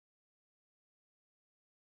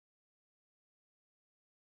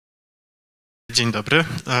Dzień dobry.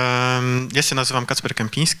 Ja się nazywam Kacper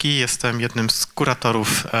Kępiński, jestem jednym z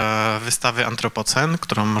kuratorów wystawy Antropocen,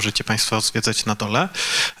 którą możecie Państwo zwiedzać na dole.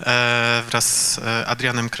 Wraz z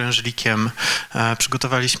Adrianem Krężlikiem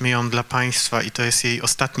przygotowaliśmy ją dla Państwa i to jest jej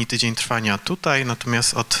ostatni tydzień trwania tutaj,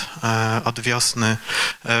 natomiast od wiosny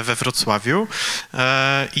we Wrocławiu.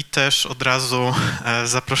 I też od razu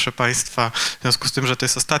zaproszę Państwa, w związku z tym, że to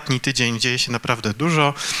jest ostatni tydzień, dzieje się naprawdę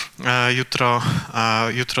dużo.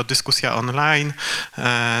 Jutro dyskusja online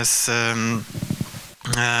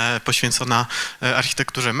poświęcona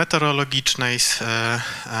architekturze meteorologicznej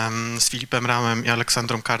z Filipem Ramem i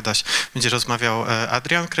Aleksandrą Kardaś będzie rozmawiał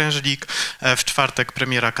Adrian Krężlik. W czwartek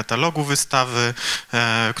premiera katalogu wystawy,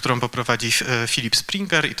 którą poprowadzi Filip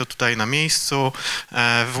Springer i to tutaj na miejscu.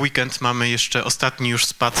 W weekend mamy jeszcze ostatni już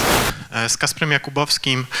spacer z Kasprem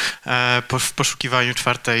Jakubowskim w poszukiwaniu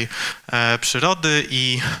czwartej przyrody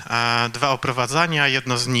i dwa oprowadzania.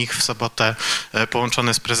 Jedno z nich w sobotę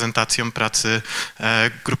połączone z prezentacją pracy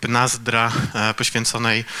grupy Nazdra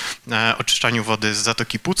poświęconej oczyszczaniu wody z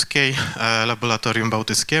Zatoki Puckiej, Laboratorium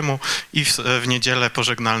Bałtyckiemu i w niedzielę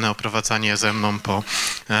pożegnalne oprowadzanie ze mną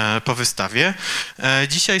po wystawie.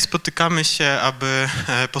 Dzisiaj spotykamy się, aby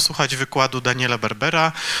posłuchać wykładu Daniela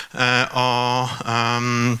Barbera,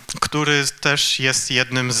 który też jest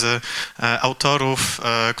jednym z autorów,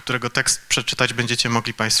 którego tekst przeczytać będziecie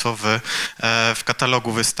mogli Państwo w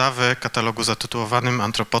katalogu wystawy, katalogu zatytułowanym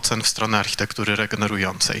Antropocen w stronę architektury regenerującej.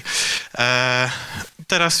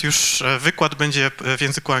 Teraz już wykład będzie w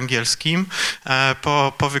języku angielskim.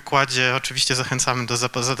 Po wykładzie oczywiście zachęcamy do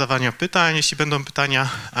zadawania pytań. Jeśli będą pytania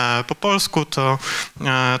po polsku, to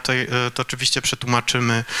oczywiście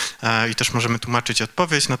przetłumaczymy i też możemy tłumaczyć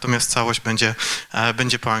odpowiedź, natomiast całość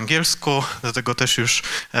będzie po angielsku. Dlatego też już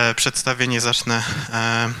przedstawienie zacznę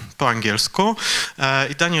po angielsku.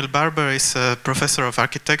 Daniel Barber is a professor of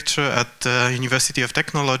architecture at the University of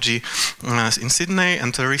Technology in Sydney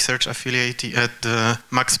and a research affiliate at the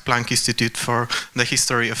Max Planck Institute for the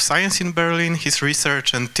History of Science in Berlin. His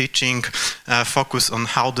research and teaching focus on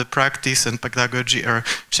how the practice and pedagogy are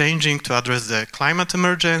changing to address the climate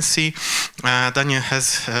emergency. Daniel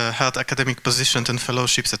has held academic positions and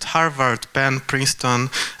fellowships at Harvard, Penn, Princeton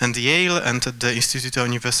and Yale and at the Instituto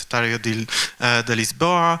Universitario de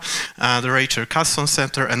Lisboa, the Rachel Carson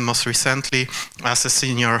Center, and most recently as a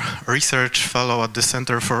senior research fellow at the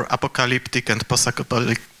Center for Apocalyptic and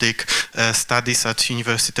Post-Apocalyptic Studies at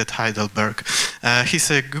University of Heidelberg. He's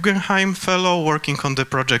a Guggenheim Fellow working on the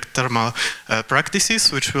project Thermal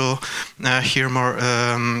Practices, which we'll hear more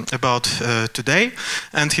about today.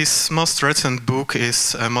 And his most recent book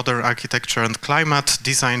is Modern Architecture and Climate,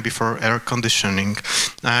 Design Before Air Conditioning.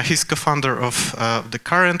 He's co-founder of the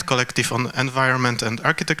current Collective on Environment and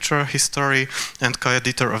Architecture History and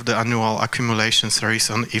co-editor of the annual accumulation series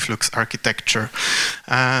on efflux architecture.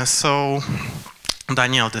 So,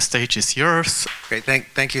 Daniel, the stage is yours. Great,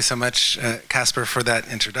 thank you so much, Casper, for that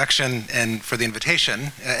introduction and for the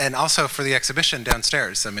invitation, and also for the exhibition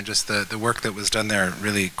downstairs. I mean, just the work that was done there,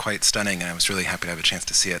 really quite stunning, and I was really happy to have a chance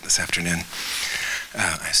to see it this afternoon.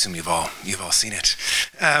 I assume you've all seen it.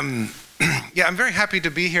 Yeah, I'm very happy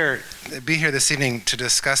to be here this evening to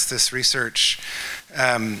discuss this research.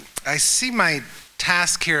 I see my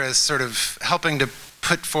task here as sort of helping to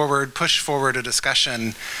push forward a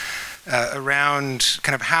discussion around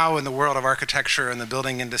kind of how in the world of architecture and the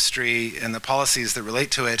building industry and the policies that relate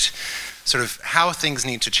to it, sort of how things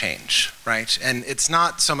need to change, right? And it's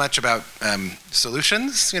not so much about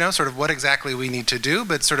solutions, sort of what exactly we need to do,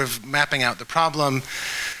 but sort of mapping out the problem,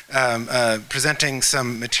 presenting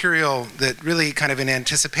some material that really kind of in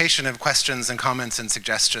anticipation of questions and comments and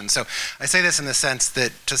suggestions. So I say this in the sense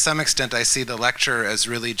that to some extent I see the lecture as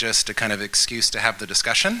really just a kind of excuse to have the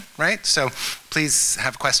discussion, right? So please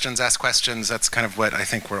have questions, ask questions. That's kind of what I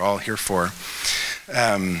think we're all here for.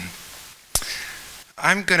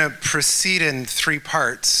 I'm going to proceed in three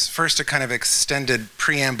parts. First, a kind of extended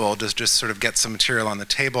preamble to just sort of get some material on the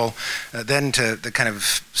table. Then to the kind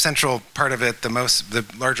of central part of it, the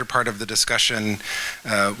larger part of the discussion,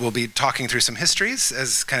 we'll be talking through some histories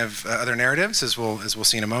as kind of other narratives, as we'll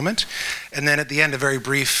see in a moment. And then at the end, a very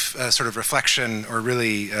brief sort of reflection or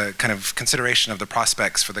really kind of consideration of the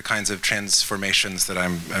prospects for the kinds of transformations that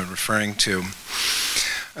I'm referring to.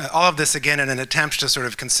 All of this, again, in an attempt to sort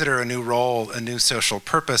of consider a new role, a new social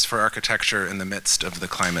purpose for architecture in the midst of the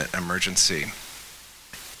climate emergency.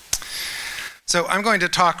 So I'm going to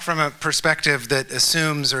talk from a perspective that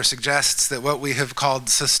assumes or suggests that what we have called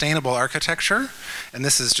sustainable architecture, and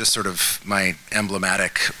this is just sort of my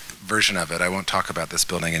emblematic version of it, I won't talk about this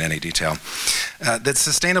building in any detail, that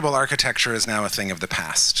sustainable architecture is now a thing of the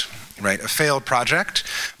past. right? A failed project,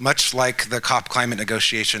 much like the COP climate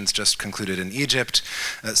negotiations just concluded in Egypt,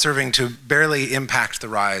 serving to barely impact the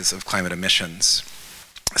rise of climate emissions.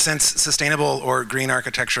 Since sustainable or green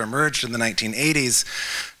architecture emerged in the 1980s,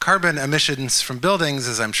 carbon emissions from buildings,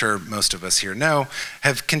 as I'm sure most of us here know,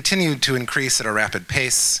 have continued to increase at a rapid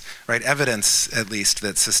pace, right? Evidence, at least,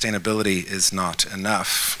 that sustainability is not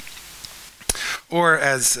enough. Or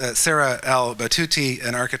as Sarah L. Batuti,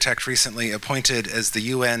 an architect recently appointed as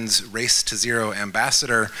the UN's Race to Zero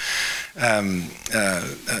ambassador,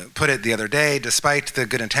 put it the other day, despite the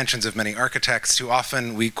good intentions of many architects who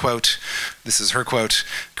often, we quote, this is her quote,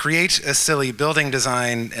 create a silly building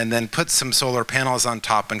design and then put some solar panels on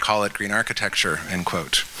top and call it green architecture, end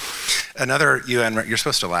quote. Another UN, you're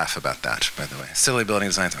supposed to laugh about that, by the way. Silly building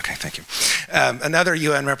designs, okay, thank you. Another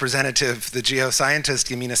UN representative, the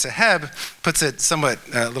geoscientist Yamina Saheb, puts it somewhat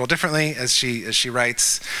a little differently as she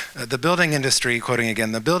writes, the building industry, quoting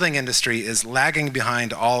again, the building industry is lagging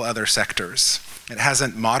behind all other sectors. It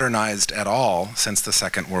hasn't modernized at all since the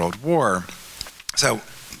Second World War. So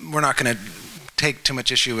we're not going to take too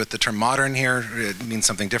much issue with the term modern here. It means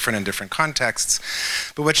something different in different contexts.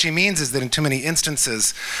 But what she means is that in too many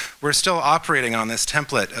instances, we're still operating on this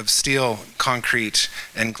template of steel, concrete,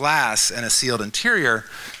 and glass and a sealed interior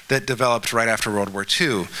that developed right after World War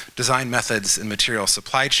II, design methods and material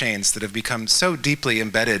supply chains that have become so deeply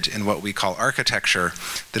embedded in what we call architecture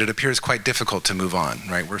that it appears quite difficult to move on,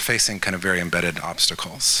 right? We're facing kind of very embedded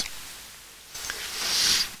obstacles.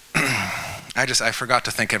 I forgot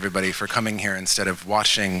to thank everybody for coming here instead of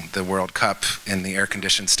watching the World Cup in the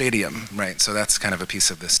air-conditioned stadium, right? So that's kind of a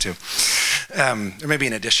piece of this too. Or maybe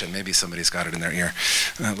in addition, maybe somebody's got it in their ear.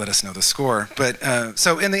 Let us know the score. But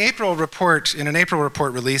so in an April report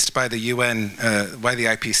released by the UN, by the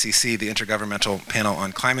IPCC, the Intergovernmental Panel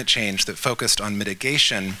on Climate Change, that focused on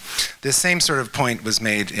mitigation, this same sort of point was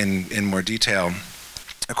made in more detail.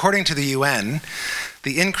 According to the UN,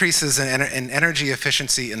 the increases in energy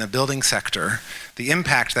efficiency in the building sector, the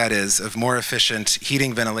impact, that is, of more efficient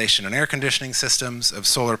heating, ventilation, and air conditioning systems, of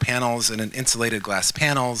solar panels and insulated glass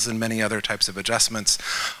panels, and many other types of adjustments,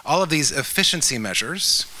 all of these efficiency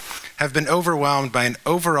measures have been overwhelmed by an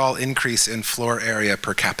overall increase in floor area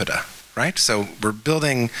per capita. Right? So we're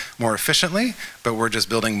building more efficiently, but we're just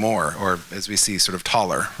building more, or as we see, sort of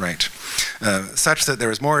taller, right? Such that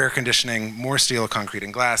there is more air conditioning, more steel, concrete,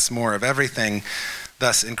 and glass, more of everything,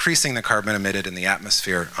 thus increasing the carbon emitted in the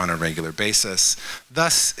atmosphere on a regular basis,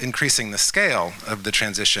 thus increasing the scale of the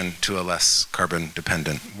transition to a less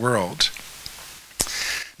carbon-dependent world.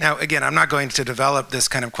 Now, again, I'm not going to develop this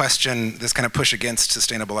kind of question, this kind of push against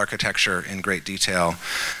sustainable architecture in great detail,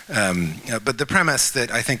 but the premise that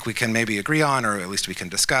I think we can maybe agree on, or at least we can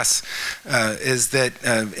discuss, is that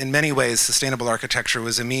in many ways, sustainable architecture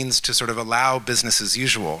was a means to sort of allow business as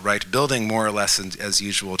usual, right? Building more or less as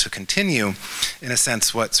usual to continue, in a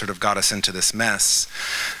sense, what sort of got us into this mess.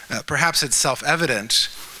 Perhaps it's self-evident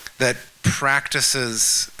that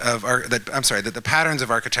that the patterns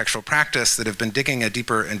of architectural practice that have been digging a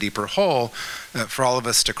deeper and deeper hole for all of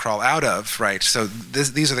us to crawl out of, right? So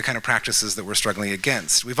these are the kind of practices that we're struggling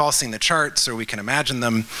against. We've all seen the charts, or we can imagine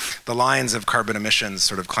them, the lines of carbon emissions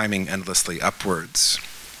sort of climbing endlessly upwards.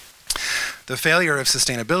 The failure of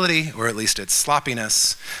sustainability, or at least its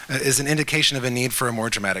sloppiness, is an indication of a need for a more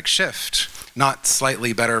dramatic shift. Not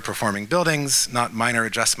slightly better performing buildings, not minor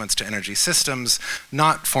adjustments to energy systems,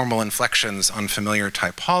 not formal inflections on familiar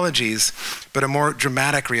typologies, but a more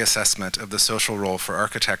dramatic reassessment of the social role for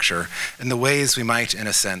architecture and the ways we might, in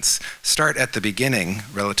a sense, start at the beginning,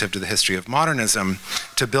 relative to the history of modernism,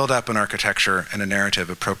 to build up an architecture and a narrative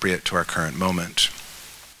appropriate to our current moment.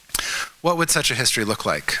 What would such a history look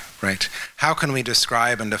like, right? How can we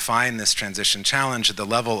describe and define this transition challenge at the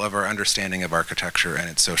level of our understanding of architecture and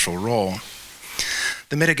its social role?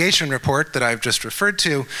 The mitigation report that I've just referred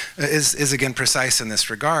to is again precise in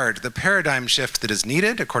this regard. The paradigm shift that is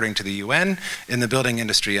needed, according to the UN, in the building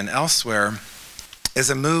industry and elsewhere,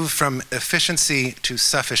 is a move from efficiency to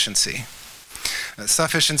sufficiency.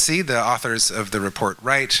 Sufficiency, the authors of the report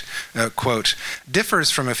write, quote,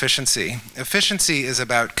 differs from efficiency. Efficiency is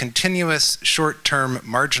about continuous, short-term,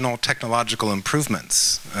 marginal technological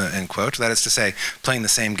improvements, end quote. That is to say, playing the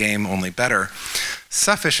same game, only better.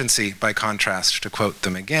 Sufficiency, by contrast, to quote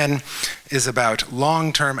them again, is about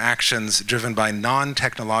long-term actions driven by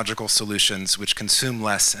non-technological solutions which consume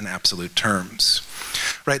less in absolute terms.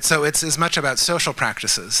 Right, so it's as much about social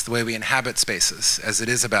practices, the way we inhabit spaces, as it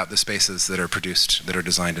is about the spaces that are produced, that are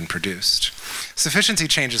designed and produced. Sufficiency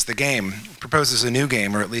changes the game, proposes a new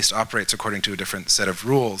game, or at least operates according to a different set of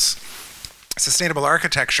rules. Sustainable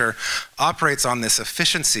architecture operates on this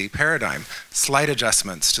efficiency paradigm, slight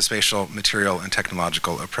adjustments to spatial, material, and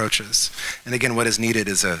technological approaches. And again, what is needed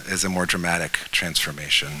is a more dramatic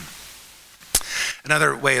transformation.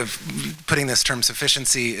 Another way of putting this term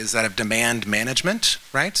sufficiency is that of demand management,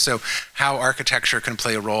 right? So how architecture can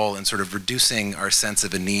play a role in sort of reducing our sense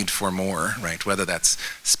of a need for more, right? Whether that's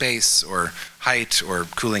space or height or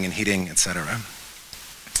cooling and heating, etc.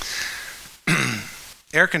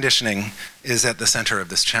 Air conditioning is at the center of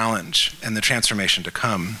this challenge and the transformation to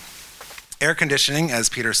come. Air conditioning, as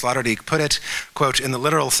Peter Sloterdijk put it, quote, in the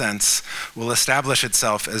literal sense, will establish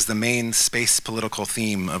itself as the main space political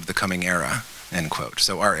theme of the coming era, end quote.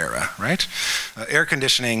 So our era, right? Air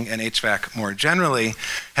conditioning and HVAC more generally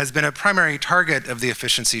has been a primary target of the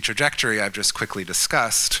efficiency trajectory I've just quickly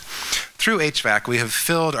discussed. Through HVAC, we have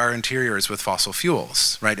filled our interiors with fossil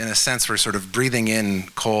fuels, right? In a sense, we're sort of breathing in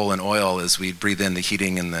coal and oil as we breathe in the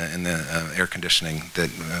heating and the air conditioning that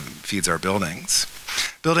feeds our buildings.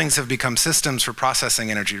 Buildings have become systems for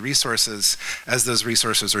processing energy resources as those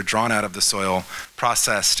resources are drawn out of the soil,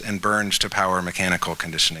 processed, and burned to power mechanical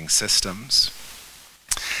conditioning systems.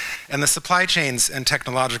 And the supply chains and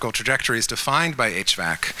technological trajectories defined by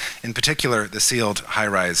HVAC, in particular the sealed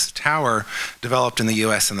high-rise tower, developed in the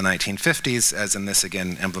US in the 1950s, as in this,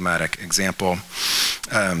 again, emblematic example,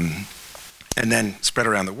 and then spread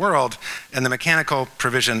around the world, and the mechanical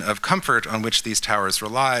provision of comfort on which these towers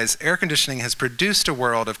relies, air conditioning has produced a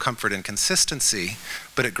world of comfort and consistency,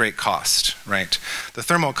 but at great cost, right? The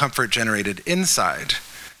thermal comfort generated inside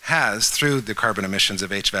has, through the carbon emissions of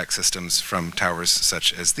HVAC systems from towers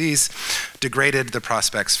such as these, degraded the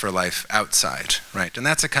prospects for life outside, right? And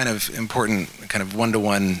that's a kind of important kind of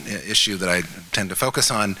one-to-one issue that I tend to focus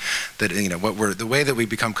on, that, you know, the way that we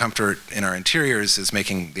become comfort in our interiors is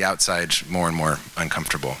making the outside more and more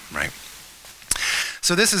uncomfortable, right?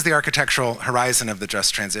 So this is the architectural horizon of the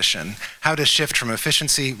just transition: how to shift from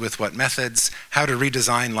efficiency with what methods, how to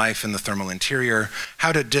redesign life in the thermal interior,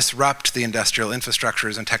 how to disrupt the industrial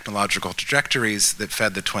infrastructures and technological trajectories that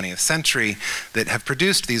fed the 20th century that have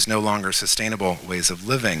produced these no longer sustainable ways of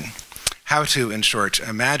living. How to, in short,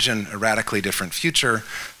 imagine a radically different future,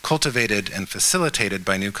 cultivated and facilitated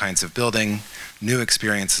by new kinds of building, new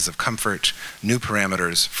experiences of comfort, new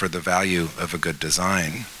parameters for the value of a good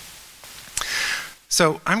design.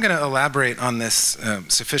 So I'm going to elaborate on this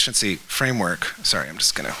sufficiency framework. Sorry, I'm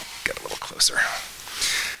just going to get a little closer.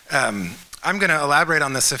 I'm going to elaborate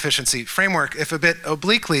on the sufficiency framework, if a bit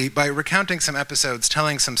obliquely, by recounting some episodes,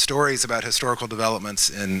 telling some stories about historical developments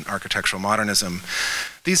in architectural modernism.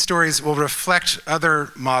 These stories will reflect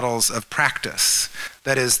other models of practice,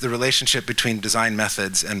 that is, the relationship between design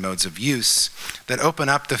methods and modes of use, that open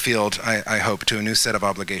up the field, I hope, to a new set of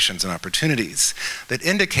obligations and opportunities, that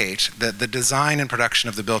indicate that the design and production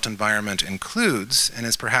of the built environment includes, and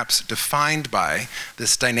is perhaps defined by,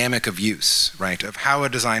 this dynamic of use, right, of how a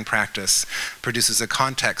design practice produces a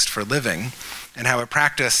context for living, and how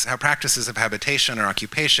practices of habitation or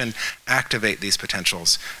occupation activate these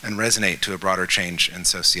potentials and resonate to a broader change in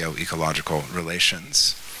socio-ecological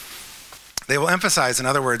relations. They will emphasize, in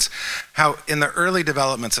other words, how in the early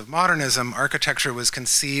developments of modernism, architecture was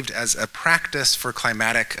conceived as a practice for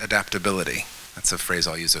climatic adaptability. That's a phrase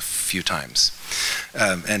I'll use a few times.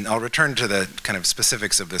 And I'll return to the kind of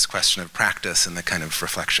specifics of this question of practice and the kind of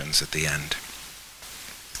reflections at the end.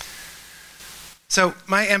 So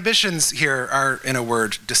my ambitions here are, in a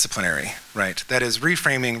word, disciplinary, right? That is,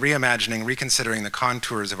 reframing, reimagining, reconsidering the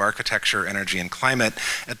contours of architecture, energy, and climate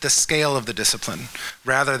at the scale of the discipline,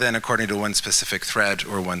 rather than according to one specific thread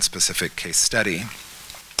or one specific case study.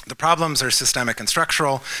 The problems are systemic and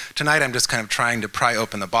structural. Tonight I'm just kind of trying to pry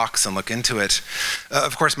open the box and look into it.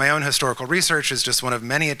 Of course, my own historical research is just one of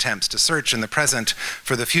many attempts to search in the present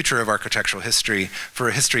for the future of architectural history, for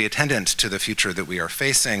a history attendant to the future that we are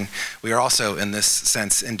facing. We are also, in this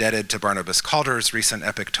sense, indebted to Barnabas Calder's recent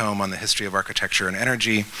epic tome on the history of architecture and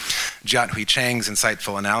energy, Jiat Hui Chang's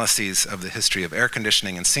insightful analyses of the history of air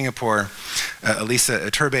conditioning in Singapore, Elisa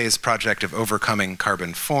Iturbe's project of overcoming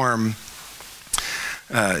carbon form,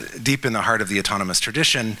 deep in the heart of the autonomous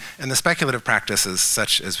tradition, and the speculative practices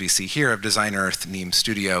such as we see here of Design Earth, Neem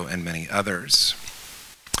Studio, and many others.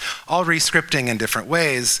 All re-scripting in different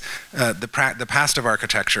ways the past of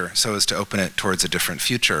architecture so as to open it towards a different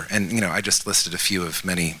future. And, you know, I just listed a few of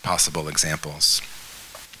many possible examples.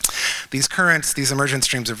 These currents, these emergent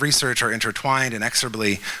streams of research are intertwined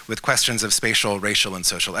inexorably with questions of spatial, racial, and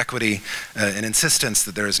social equity, an insistence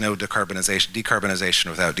that there is no decarbonization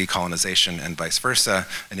without decolonization, and vice versa,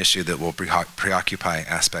 an issue that will preoccupy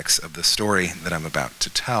aspects of the story that I'm about to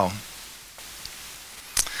tell.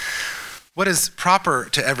 What is proper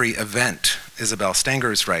to every event, Isabel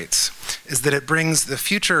Stengers writes, is that it brings the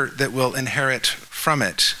future that will inherit from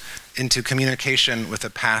it into communication with a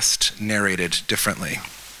past narrated differently.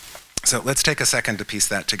 So let's take a second to piece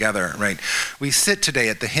that together, right? We sit today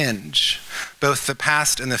at the hinge. Both the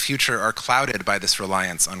past and the future are clouded by this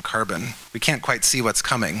reliance on carbon. We can't quite see what's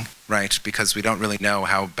coming, right? Because we don't really know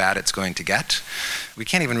how bad it's going to get. We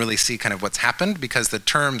can't even really see kind of what's happened because the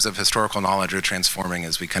terms of historical knowledge are transforming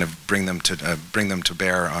as we kind of bring them to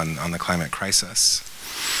bear on the climate crisis.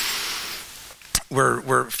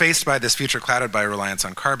 We're faced by this future clouded by reliance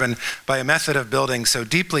on carbon, by a method of building so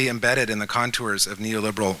deeply embedded in the contours of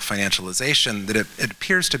neoliberal financialization that it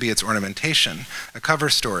appears to be its ornamentation, a cover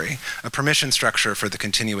story, a permission structure for the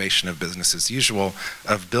continuation of business as usual,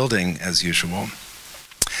 of building as usual.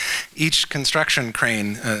 Each construction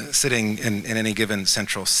crane sitting in any given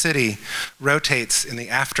central city rotates in the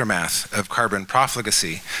aftermath of carbon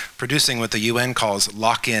profligacy, producing what the UN calls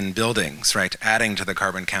lock-in buildings, right? Adding to the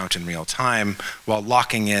carbon count in real time while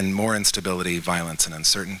locking in more instability, violence, and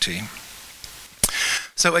uncertainty.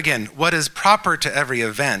 So again, what is proper to every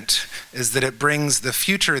event is that it brings the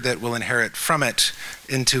future that will inherit from it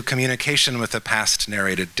into communication with the past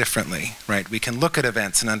narrated differently, right? We can look at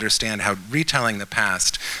events and understand how retelling the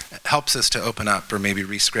past helps us to open up or maybe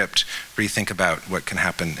re-script, rethink about what can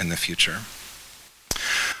happen in the future.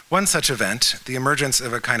 One such event, the emergence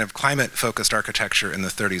of a kind of climate-focused architecture in the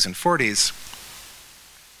 30s and 40s,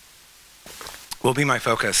 will be my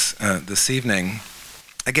focus this evening.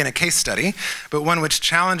 Again, a case study, but one which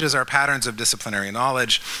challenges our patterns of disciplinary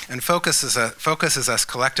knowledge and focuses us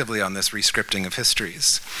collectively on this rescripting of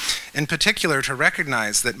histories. In particular, to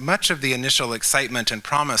recognize that much of the initial excitement and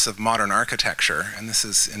promise of modern architecture, and this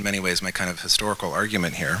is in many ways my kind of historical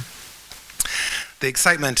argument here, the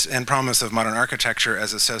excitement and promise of modern architecture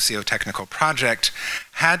as a socio-technical project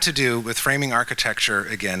had to do with framing architecture,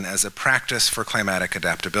 again, as a practice for climatic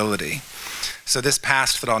adaptability. So this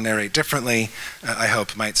past that I'll narrate differently, I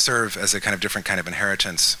hope, might serve as a kind of different kind of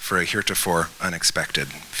inheritance for a heretofore unexpected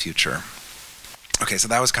future. Okay, so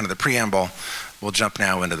that was kind of the preamble. We'll jump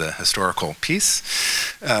now into the historical piece.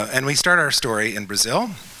 And we start our story in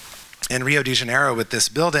Brazil, in Rio de Janeiro, with this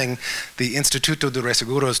building, the Instituto de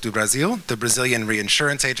Resseguros do Brasil, the Brazilian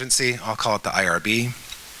Reinsurance Agency, I'll call it the IRB.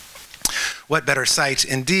 What better site,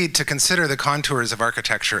 indeed, to consider the contours of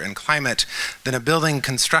architecture and climate than a building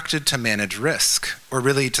constructed to manage risk, or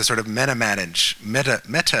really to sort of meta-manage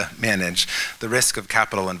the risk of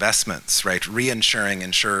capital investments, right? Reinsuring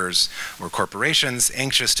insurers or corporations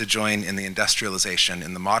anxious to join in the industrialization,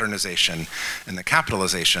 in the modernization, in the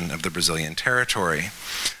capitalization of the Brazilian territory.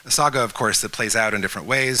 A saga, of course, that plays out in different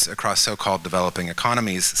ways across so-called developing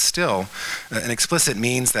economies, still an explicit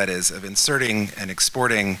means, that is, of inserting and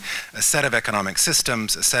exporting a set of economic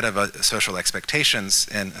systems, a set of social expectations,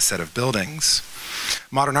 and a set of buildings.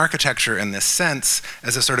 Modern architecture, in this sense,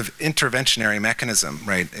 as a sort of interventionary mechanism,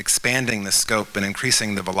 right? Expanding the scope and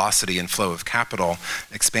increasing the velocity and flow of capital,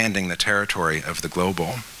 expanding the territory of the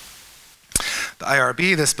global. The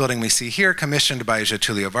IRB, this building we see here, commissioned by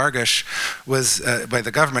Getúlio Vargas, by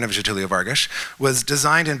the government of Getúlio Vargas, was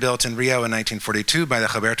designed and built in Rio in 1942 by the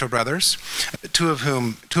Roberto brothers, two of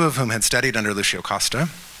whom had studied under Lucio Costa.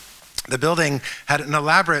 The building had an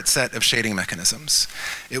elaborate set of shading mechanisms.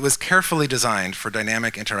 It was carefully designed for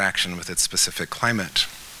dynamic interaction with its specific climate.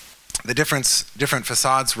 The different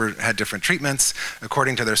facades had different treatments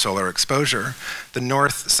according to their solar exposure. The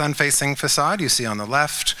north sun-facing facade, you see on the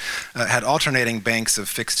left, had alternating banks of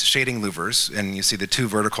fixed shading louvers, and you see the two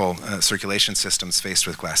vertical circulation systems faced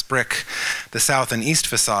with glass brick. The south and east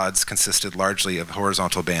facades consisted largely of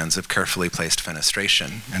horizontal bands of carefully placed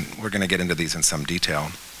fenestration, and we're going to get into these in some detail.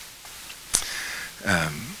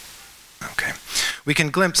 Okay. We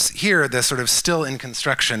can glimpse here the sort of still in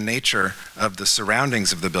construction nature of the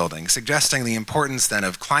surroundings of the building, suggesting the importance then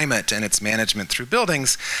of climate and its management through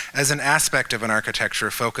buildings as an aspect of an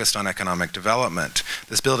architecture focused on economic development.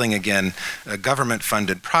 This building, again, a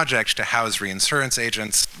government-funded project to house reinsurance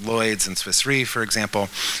agents, Lloyd's and Swiss Re, for example,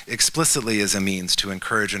 explicitly as a means to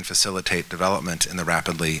encourage and facilitate development in the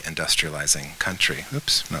rapidly industrializing country.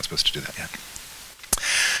 Oops, I'm not supposed to do that yet.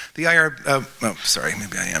 The sorry,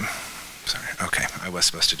 maybe I am. Sorry, okay, I was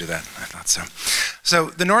supposed to do that, I thought so. So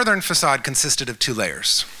the northern facade consisted of two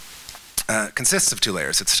layers. Consists of two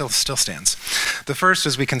layers, it still stands. The first,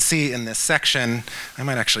 as we can see in this section, I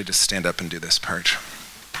might actually just stand up and do this part.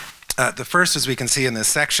 The first, as we can see in this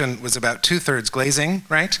section, was about 2/3 glazing,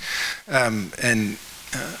 right?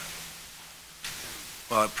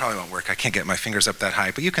 well, it probably won't work. I can't get my fingers up that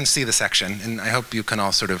high, but you can see the section, and I hope you can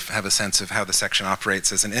all sort of have a sense of how the section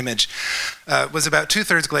operates as an image. Was about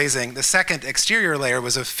 2/3 glazing. The second exterior layer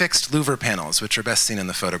was of fixed louver panels, which are best seen in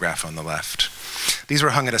the photograph on the left. These were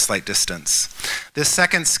hung at a slight distance. This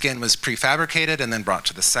second skin was prefabricated and then brought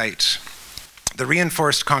to the site. The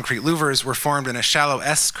reinforced concrete louvers were formed in a shallow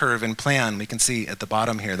S curve in plan. We can see at the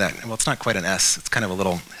bottom here that, well, it's not quite an S, it's kind of a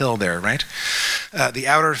little hill there, right? The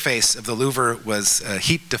outer face of the louver was a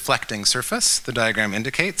heat deflecting surface, the diagram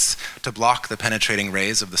indicates, to block the penetrating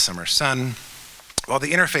rays of the summer sun, while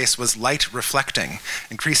the inner face was light reflecting,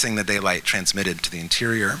 increasing the daylight transmitted to the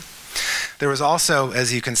interior. There was also,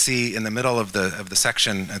 as you can see in the middle of the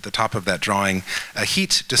section at the top of that drawing, a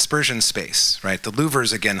heat dispersion space, right? The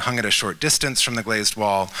louvers, again, hung at a short distance from the glazed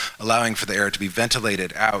wall, allowing for the air to be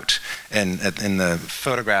ventilated out. And in the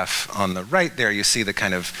photograph on the right there, you see the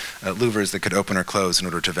kind of louvers that could open or close in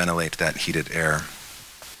order to ventilate that heated air.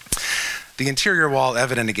 The interior wall,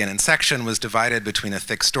 evident again in section, was divided between a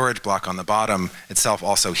thick storage block on the bottom, itself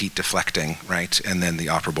also heat deflecting, right? And then the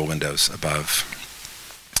operable windows above.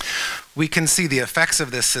 We can see the effects of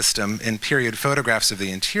this system in period photographs of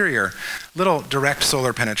the interior. Little direct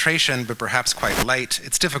solar penetration, but perhaps quite light.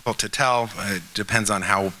 It's difficult to tell. It depends on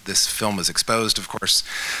how this film was exposed, of course.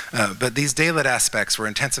 But these daylit aspects were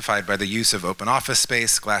intensified by the use of open office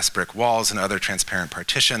space, glass brick walls, and other transparent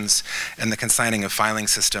partitions, and the consigning of filing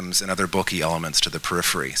systems and other bulky elements to the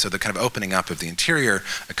periphery. So the kind of opening up of the interior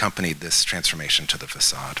accompanied this transformation to the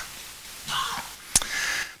facade.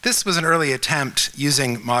 This was an early attempt,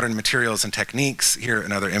 using modern materials and techniques, here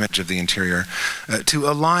another image of the interior, to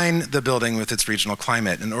align the building with its regional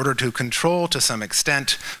climate in order to control, to some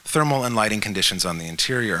extent, thermal and lighting conditions on the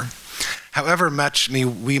interior. However much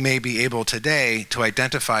we may be able today to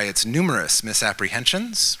identify its numerous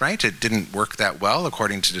misapprehensions, right? It didn't work that well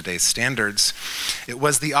according to today's standards. It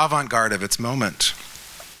was the avant-garde of its moment.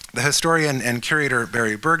 The historian and curator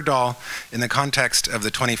Barry Bergdahl, in the context of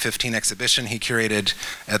the 2015 exhibition he curated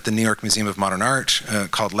at the New York Museum of Modern Art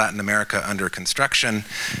called Latin America Under Construction,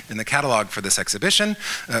 in the catalog for this exhibition,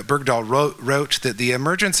 Bergdahl wrote that the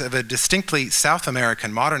emergence of a distinctly South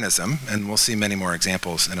American modernism, and we'll see many more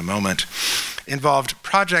examples in a moment, involved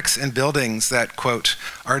projects and buildings that, quote,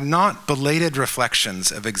 are not belated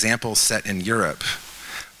reflections of examples set in Europe,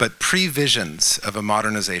 but previsions of a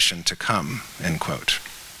modernization to come, end quote.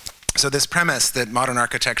 So this premise that modern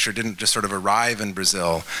architecture didn't just sort of arrive in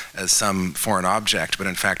Brazil as some foreign object, but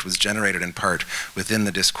in fact was generated in part within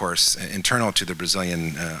the discourse internal to the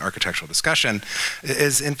Brazilian architectural discussion,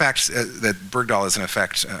 is in fact, that Bergdahl is in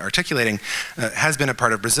effect articulating, has been a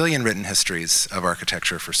part of Brazilian written histories of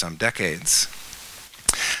architecture for some decades.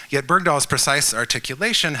 Yet Bergdahl's precise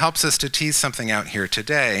articulation helps us to tease something out here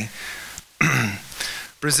today.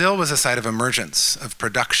 Brazil was a site of emergence, of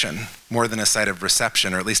production, more than a site of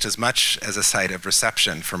reception, or at least as much as a site of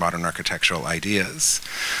reception for modern architectural ideas.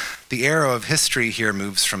 The arrow of history here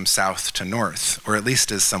moves from south to north, or at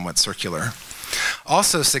least is somewhat circular.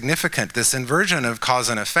 Also significant, this inversion of cause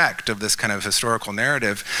and effect of this kind of historical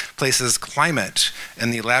narrative places climate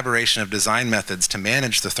and the elaboration of design methods to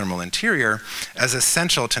manage the thermal interior as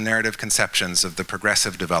essential to narrative conceptions of the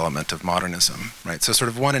progressive development of modernism, right? So sort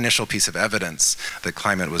of one initial piece of evidence that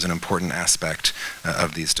climate was an important aspect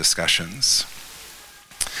of these discussions.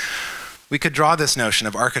 We could draw this notion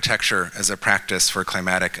of architecture as a practice for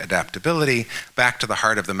climatic adaptability back to the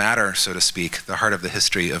heart of the matter, so to speak, the heart of the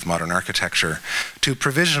history of modern architecture, to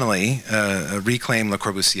provisionally reclaim Le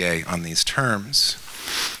Corbusier on these terms.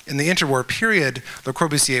 In the interwar period, Le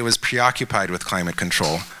Corbusier was preoccupied with climate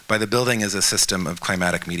control by the building as a system of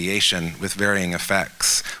climatic mediation with varying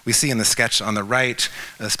effects. We see in the sketch on the right,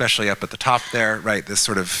 especially up at the top there, right, this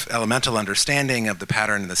sort of elemental understanding of the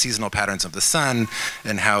pattern, the seasonal patterns of the sun,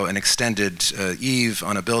 and how an extended eave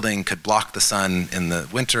on a building could block the sun in the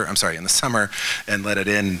winter, I'm sorry, in the summer, and let it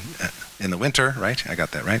in the winter, right? I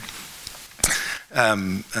got that right.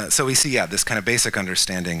 So we see, yeah, this kind of basic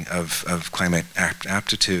understanding of climate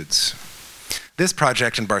aptitudes. This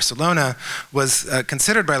project in Barcelona was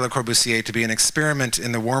considered by Le Corbusier to be an experiment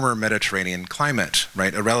in the warmer Mediterranean climate,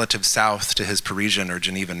 right, a relative south to his Parisian or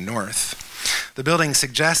Genevan north. The building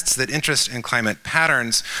suggests that interest in climate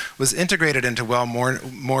patterns was integrated into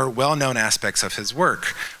more well-known aspects of his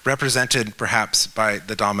work, represented perhaps by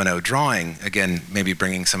the domino drawing, again, maybe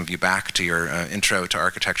bringing some of you back to your intro to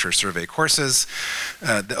architecture survey courses.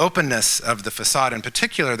 The openness of the facade in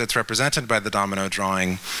particular that's represented by the domino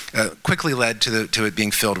drawing quickly led to it being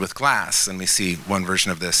filled with glass, and we see one version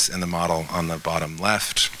of this in the model on the bottom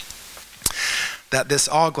left. that this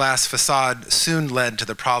all-glass facade soon led to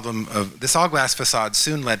the problem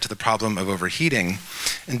of overheating.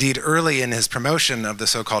 Indeed, early in his promotion of the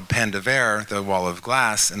so-called pan de verre, the wall of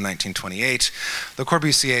glass, in 1928, Le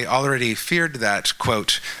Corbusier already feared that,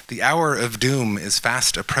 quote, "the hour of doom is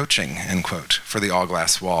fast approaching," end quote, for the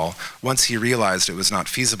all-glass wall, once he realized it was not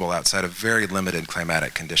feasible outside of very limited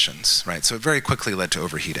climatic conditions, right? So it very quickly led to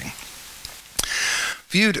overheating.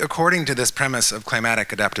 Viewed according to this premise of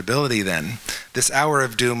climatic adaptability, then, this hour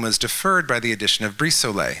of doom was deferred by the addition of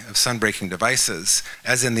brise-soleil, of sun-breaking devices,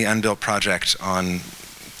 as in the unbuilt project on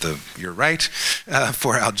your right,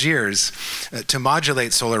 for Algiers, to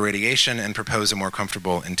modulate solar radiation and propose a more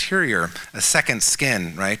comfortable interior, a second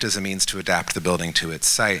skin, right, as a means to adapt the building to its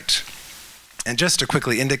site. And just to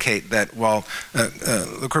quickly indicate that while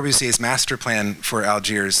Le Corbusier's master plan for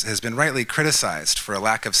Algiers has been rightly criticized for a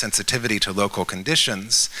lack of sensitivity to local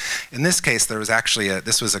conditions, in this case there was actually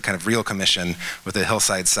this was a kind of real commission with a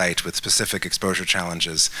hillside site with specific exposure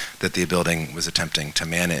challenges that the building was attempting to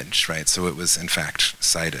manage, right? So it was in fact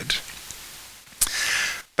cited.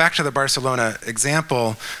 Back to the Barcelona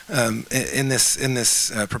example, in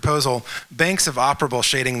this proposal, banks of operable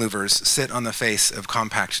shading louvers sit on the face of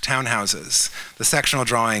compact townhouses. The sectional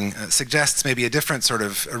drawing suggests maybe a different sort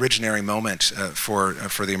of originary moment for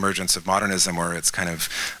the emergence of modernism or its kind of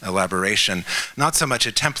elaboration. Not so much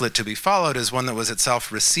a template to be followed as one that was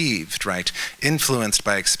itself received, right, influenced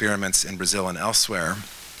by experiments in Brazil and elsewhere.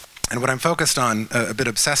 And what I'm focused on a bit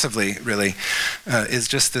obsessively, really, is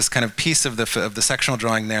just this kind of piece of the sectional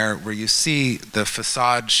drawing there, where you see the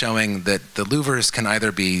facade showing that the louvers can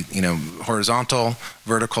either be, horizontal,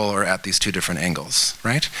 vertical, or at these two different angles,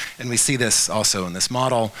 right? And we see this also in this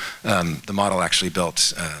model. The model actually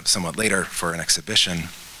built somewhat later for an exhibition.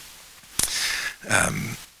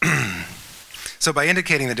 So by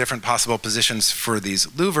indicating the different possible positions for these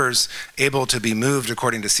louvers, able to be moved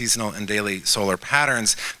according to seasonal and daily solar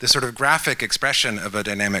patterns, this sort of graphic expression of a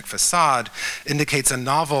dynamic facade indicates a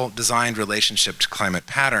novel designed relationship to climate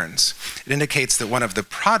patterns. It indicates that one of the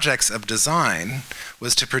projects of design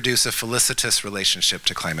was to produce a felicitous relationship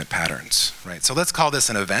to climate patterns, right? So let's call this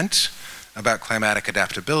an event about climatic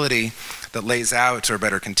adaptability that lays out, or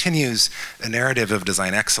better continues, a narrative of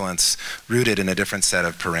design excellence rooted in a different set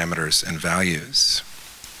of parameters and values.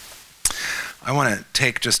 I want to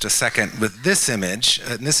take just a second with this image,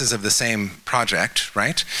 and this is of the same project,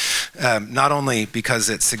 right? Not only because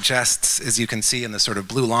it suggests, as you can see in the sort of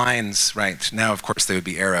blue lines, right, now of course they would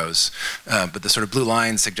be arrows, but the sort of blue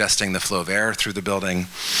lines suggesting the flow of air through the building,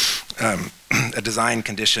 a design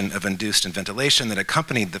condition of induced ventilation that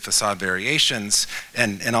accompanied the facade variations,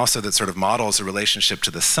 and also that sort of models a relationship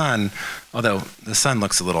to the sun, although the sun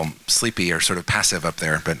looks a little sleepy or sort of passive up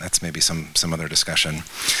there, but that's maybe some other discussion.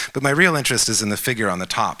 But my real interest is in the figure on the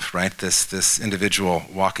top, right? This individual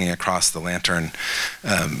walking across the lantern.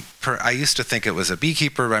 I used to think it was a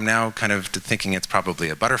beekeeper, but I'm now kind of thinking it's probably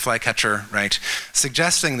a butterfly catcher, right?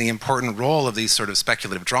 Suggesting the important role of these sort of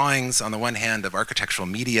speculative drawings, on the one hand, of architectural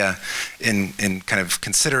media in kind of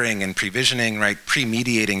considering and previsioning, right,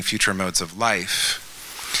 pre-mediating future modes of life.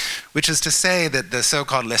 Which is to say that the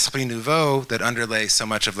so-called l'esprit nouveau that underlay so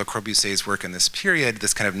much of Le Corbusier's work in this period,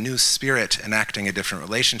 this kind of new spirit enacting a different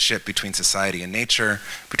relationship between society and nature,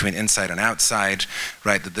 between inside and outside,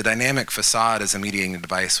 right, that the dynamic facade as a mediating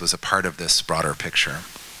device was a part of this broader picture.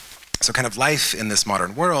 So kind of life in this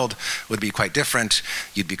modern world would be quite different.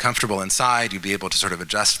 You'd be comfortable inside, you'd be able to sort of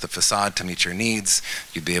adjust the facade to meet your needs,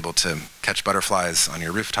 you'd be able to catch butterflies on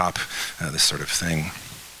your rooftop, this sort of thing.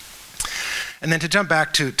 And then to jump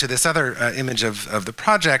back to this other image of the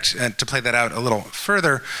project, and to play that out a little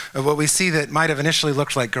further, what we see that might have initially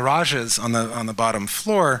looked like garages on the bottom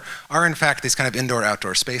floor are in fact these kind of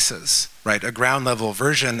indoor-outdoor spaces, right? A ground level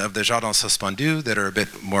version of the jardins suspendus that are a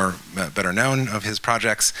bit more better known of his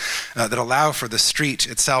projects, that allow for the street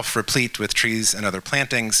itself replete with trees and other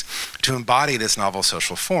plantings to embody this novel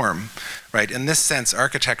social form, right? In this sense,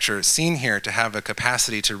 architecture is seen here to have a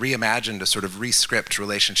capacity to reimagine, to sort of re-script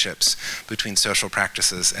relationships between social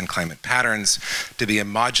practices and climate patterns, to be a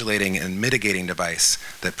modulating and mitigating device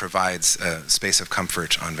that provides a space of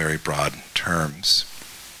comfort on very broad terms.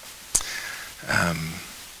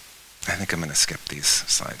 I think I'm going to skip these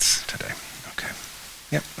slides today. Okay.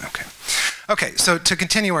 Yep, okay. Okay, so to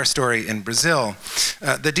continue our story in Brazil,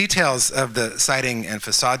 the details of the siding and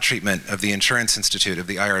facade treatment of the Insurance Institute of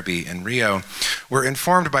the IRB in Rio were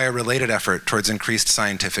informed by a related effort towards increased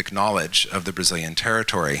scientific knowledge of the Brazilian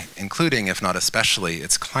territory, including, if not especially,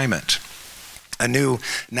 its climate. A new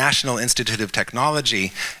National Institute of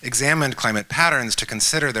Technology examined climate patterns to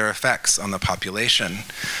consider their effects on the population.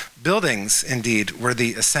 Buildings, indeed, were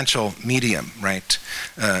the essential medium, right?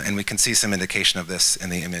 And we can see some indication of this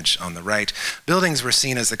in the image on the right. Buildings were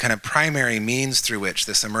seen as the kind of primary means through which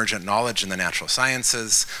this emergent knowledge in the natural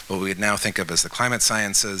sciences, what we would now think of as the climate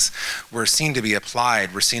sciences, were seen to be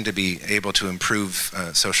applied, were seen to be able to improve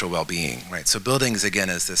social well-being, right? So buildings, again,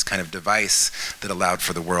 is this kind of device that allowed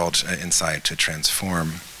for the world inside to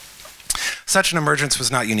transform. Such an emergence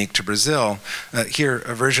was not unique to Brazil. Here,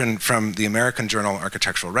 a version from the American journal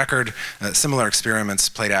Architectural Record. Similar experiments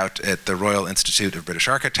played out at the Royal Institute of British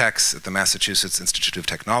Architects, at the Massachusetts Institute of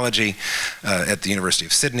Technology, at the University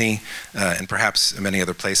of Sydney, and perhaps many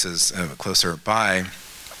other places closer by.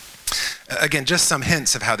 Again, just some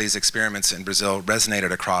hints of how these experiments in Brazil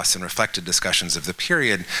resonated across and reflected discussions of the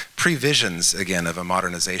period, previsions, again, of a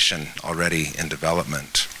modernization already in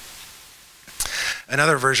development.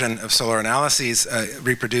 Another version of solar analyses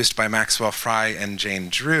reproduced by Maxwell Fry and Jane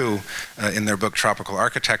Drew in their book Tropical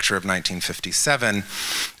Architecture of 1957,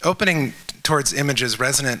 opening towards images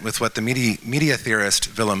resonant with what the media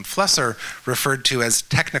theorist Willem Flusser referred to as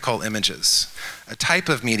technical images, a type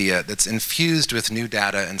of media that's infused with new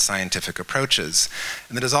data and scientific approaches,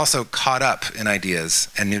 and that is also caught up in ideas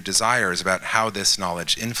and new desires about how this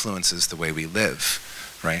knowledge influences the way we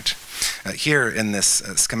live, right? Here in this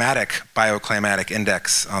schematic bioclimatic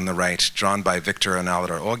index on the right, drawn by Victor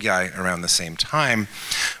Analar Ogyai around the same time,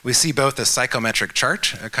 we see both a psychometric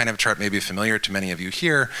chart, a kind of chart maybe familiar to many of you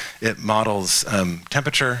here. It models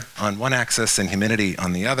temperature on one axis and humidity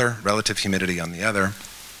on the other, relative humidity on the other,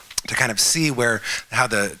 to kind of see how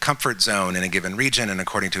the comfort zone in a given region and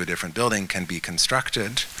according to a different building can be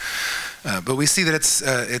constructed. But we see that it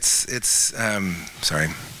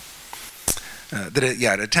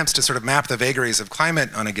attempts to sort of map the vagaries of climate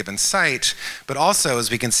on a given site, but also, as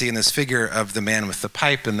we can see in this figure of the man with the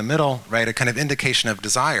pipe in the middle, right, a kind of indication of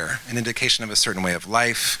desire, an indication of a certain way of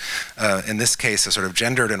life, in this case, a sort of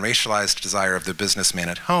gendered and racialized desire of the businessman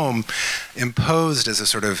at home, imposed as a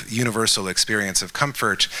sort of universal experience of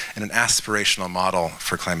comfort and an aspirational model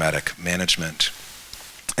for climatic management.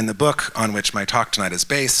 In the book on which my talk tonight is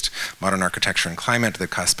based, Modern Architecture and Climate,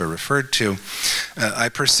 that Kasper referred to, I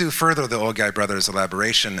pursue further the Ogyai brothers'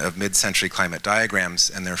 elaboration of mid-century climate diagrams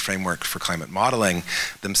and their framework for climate modeling,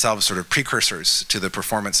 themselves sort of precursors to the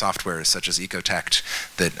performance softwares such as Ecotect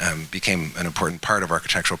that became an important part of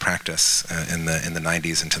architectural practice in the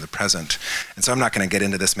 90s and to the present. And so I'm not going to get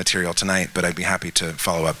into this material tonight, but I'd be happy to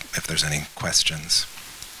follow up if there's any questions.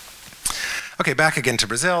 Okay, back again to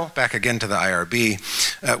Brazil, back again to the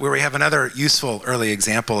IRB, where we have another useful early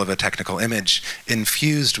example of a technical image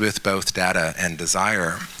infused with both data and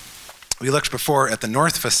desire. We looked before at the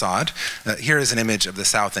north facade. Here is an image of the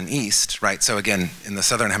south and east, right? So again, in the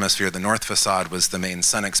southern hemisphere, the north facade was the main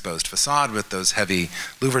sun-exposed facade with those heavy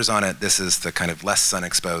louvers on it. This is the kind of less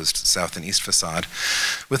sun-exposed south and east facade,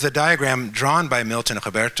 with a diagram drawn by Milton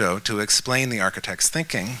Roberto to explain the architect's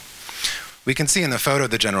thinking. We can see in the photo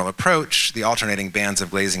the general approach, the alternating bands of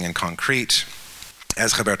glazing and concrete.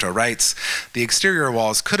 As Roberto writes, the exterior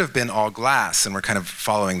walls could have been all glass, and we're kind of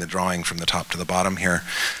following the drawing from the top to the bottom here,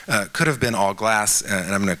 could have been all glass,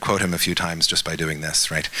 and I'm going to quote him a few times just by doing this,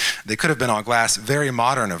 right? They could have been all glass, very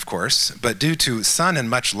modern, of course, but due to sun and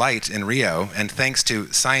much light in Rio, and thanks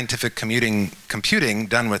to scientific computing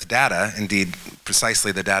done with data, indeed,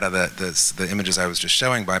 precisely the data, the images I was just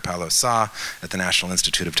showing by Paulo Sá at the National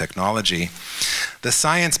Institute of Technology, the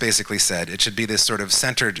science basically said it should be this sort of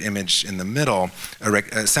centered image in the middle,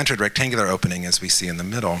 a centered rectangular opening as we see in the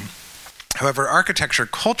middle. However, architecture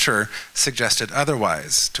culture suggested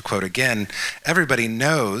otherwise. To quote again, everybody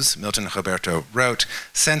knows, Milton Roberto wrote,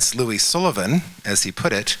 since Louis Sullivan, as he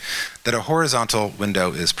put it, that a horizontal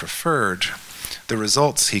window is preferred. The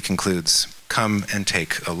results, he concludes, come and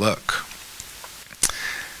take a look.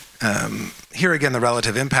 Here again, the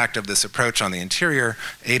relative impact of this approach on the interior,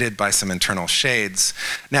 aided by some internal shades.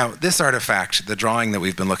 Now, this artifact, the drawing that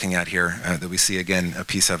we've been looking at here, that we see again a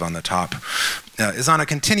piece of on the top, is on a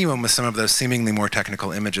continuum with some of those seemingly more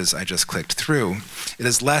technical images I just clicked through. It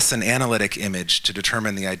is less an analytic image to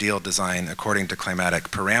determine the ideal design according to climatic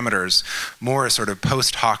parameters, more a sort of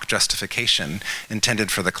post hoc justification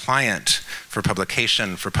intended for the client, for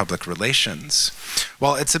publication, for public relations.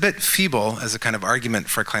 While it's a bit feeble as a kind of argument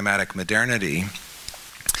for climatic modernity,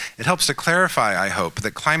 it helps to clarify, I hope,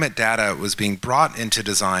 that climate data was being brought into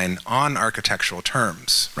design on architectural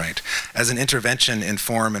terms, right? As an intervention in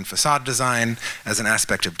form and facade design, as an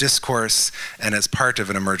aspect of discourse, and as part of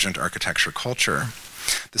an emergent architecture culture.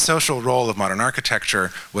 The social role of modern architecture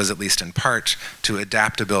was, at least in part, to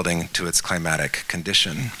adapt a building to its climatic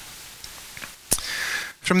condition.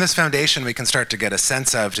 From this foundation, we can start to get a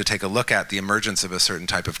sense of, to take a look at the emergence of a certain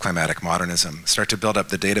type of climatic modernism, start to build up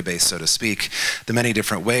the database, so to speak, the many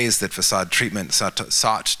different ways that facade treatment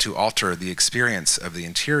sought to alter the experience of the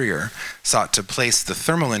interior, sought to place the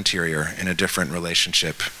thermal interior in a different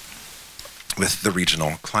relationship with the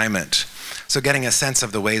regional climate. So getting a sense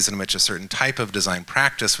of the ways in which a certain type of design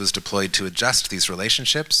practice was deployed to adjust these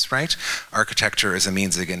relationships, right? Architecture is a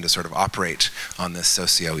means, again, to sort of operate on this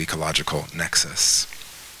socio-ecological nexus.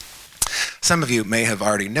 Some of you may have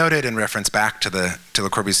already noted, in reference back to Le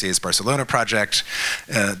Corbusier's Barcelona project,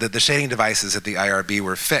 that the shading devices at the IRB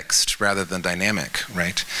were fixed rather than dynamic,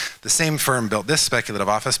 right? The same firm built this speculative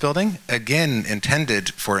office building, again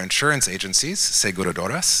intended for insurance agencies,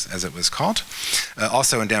 seguradoras, as it was called,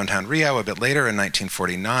 also in downtown Rio a bit later in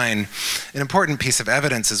 1949. An important piece of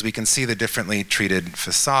evidence is we can see the differently treated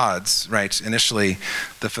facades, right? Initially,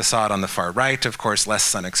 the facade on the far right, of course, less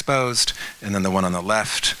sun exposed, and then the one on the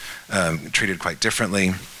left, treated quite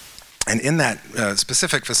differently. And in that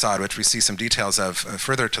specific facade, which we see some details of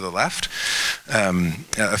further to the left,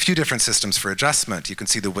 a few different systems for adjustment. You can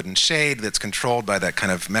see the wooden shade that's controlled by that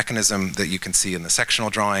kind of mechanism that you can see in the sectional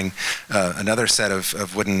drawing. Another set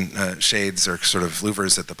of wooden shades or sort of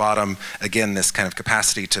louvers at the bottom. Again, this kind of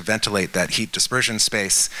capacity to ventilate that heat dispersion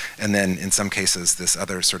space. And then in some cases, this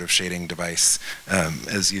other sort of shading device,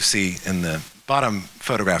 as you see in the bottom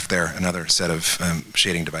photograph there, another set of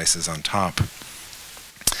shading devices on top.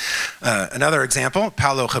 Another example,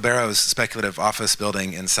 Paulo Ribeiro's speculative office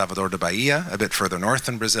building in Salvador da Bahia, a bit further north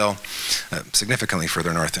in Brazil, significantly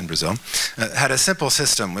further north in Brazil, had a simple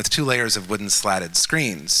system with 2 layers of wooden slatted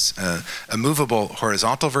screens. A movable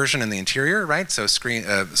horizontal version in the interior, right? So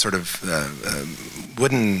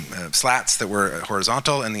wooden slats that were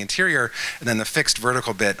horizontal in the interior, and then the fixed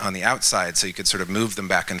vertical bit on the outside, so you could sort of move them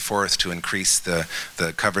back and forth to increase the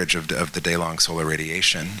coverage of the day-long solar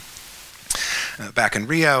radiation. Back in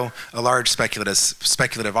Rio, a large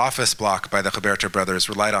speculative office block by the Roberto brothers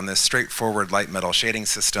relied on this straightforward light metal shading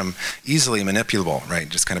system, easily manipulable, right?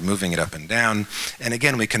 Just kind of moving it up and down. And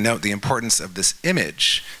again, we can note the importance of this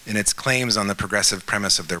image in its claims on the progressive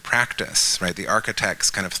premise of their practice, right? The architects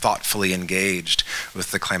kind of thoughtfully engaged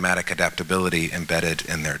with the climatic adaptability embedded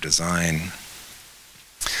in their design.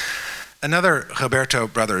 Another Roberto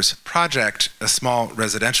Brothers project, a small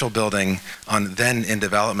residential building on then in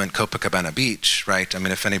development Copacabana Beach, right? I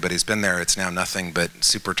mean, if anybody's been there, it's now nothing but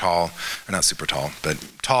super tall, or not super tall, but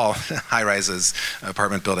tall high-rises,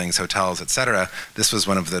 apartment buildings, hotels, etc. This was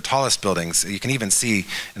one of the tallest buildings. You can even see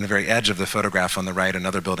in the very edge of the photograph on the right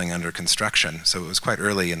another building under construction. So it was quite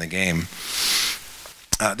early in the game.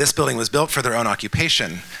 This building was built for their own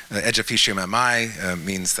occupation. Edifício Mamãe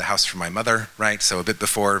means the house for my mother, right? So a bit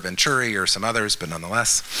before Venturi or some others, but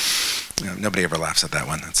nonetheless. Nobody ever laughs at that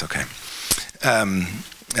one, that's okay.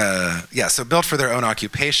 Yeah, so built for their own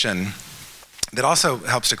occupation. That also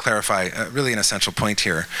helps to clarify really an essential point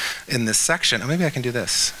here. In this section, oh, maybe I can do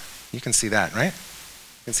this. You can see that, right?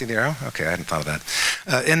 You can see the arrow? Okay, I hadn't thought of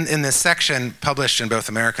that. In this section, published in both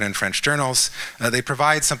American and French journals, they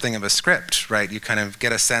provide something of a script, right? You kind of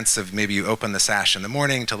get a sense of maybe you open the sash in the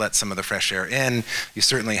morning to let some of the fresh air in. You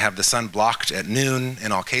certainly have the sun blocked at noon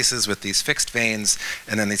in all cases with these fixed vanes,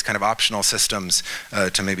 and then these kind of optional systems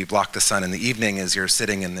to maybe block the sun in the evening as you're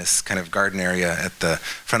sitting in this kind of garden area at the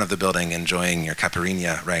front of the building enjoying your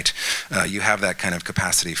caipirinha, right? You have that kind of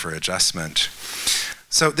capacity for adjustment.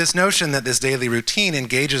 So this notion that this daily routine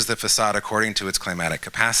engages the facade according to its climatic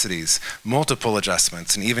capacities, multiple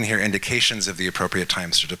adjustments, and even here indications of the appropriate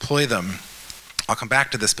times to deploy them. I'll come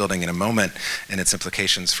back to this building in a moment and its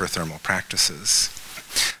implications for thermal practices.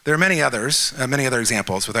 There are many other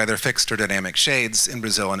examples with either fixed or dynamic shades in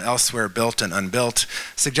Brazil and elsewhere, built and unbuilt,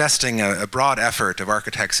 suggesting a broad effort of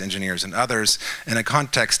architects, engineers, and others in a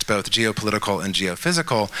context both geopolitical and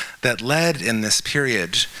geophysical that led in this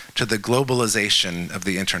period to the globalization of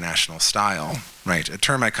the international style. Right, a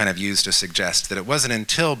term I kind of used to suggest that it wasn't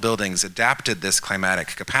until buildings adapted this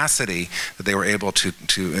climatic capacity that they were able to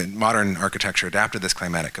modern architecture adapted this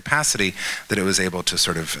climatic capacity that it was able to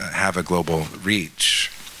sort of have a global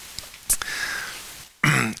reach.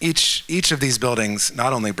 Each of these buildings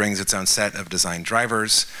not only brings its own set of design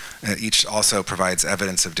drivers, each also provides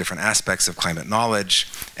evidence of different aspects of climate knowledge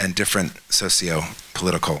and different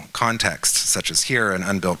socio-political contexts, such as here, an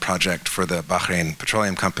unbuilt project for the Bahrain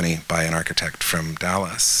Petroleum Company by an architect from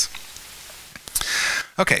Dallas.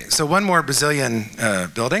 Okay, so one more Brazilian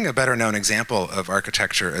building, a better known example of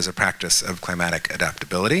architecture as a practice of climatic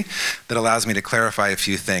adaptability that allows me to clarify a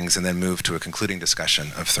few things and then move to a concluding discussion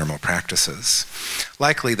of thermal practices.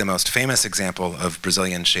 Likely the most famous example of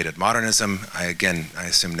Brazilian shaded modernism, I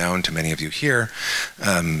assume known to many of you here,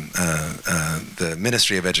 the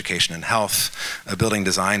Ministry of Education and Health, a building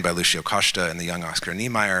designed by Lucio Costa and the young Oscar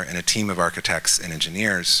Niemeyer and a team of architects and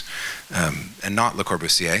engineers, and not Le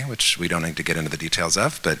Corbusier, which we don't need to get into the details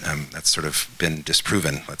of, but that's sort of been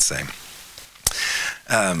disproven, let's say.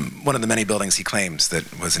 One of the many buildings he claims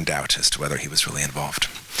that was in doubt as to whether he was really involved.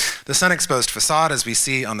 The sun-exposed facade, as we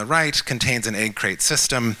see on the right, contains an egg crate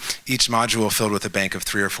system, each module filled with a bank of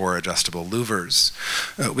 3 or 4 adjustable louvers.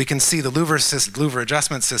 We can see the louver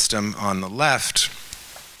adjustment system on the left,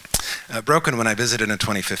 broken when I visited in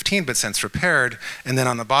 2015, but since repaired. And then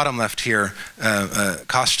on the bottom left here,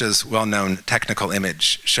 Costa's well-known technical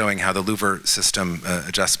image showing how the louver system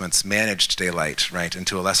adjustments managed daylight, right, and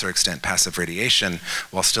to a lesser extent passive radiation,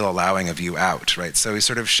 while still allowing a view out, right? So he's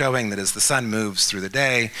sort of showing that as the sun moves through the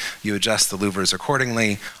day, you adjust the louvers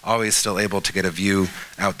accordingly, always still able to get a view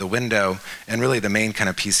out the window. And really the main kind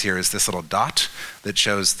of piece here is this little dot that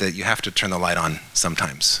shows that you have to turn the light on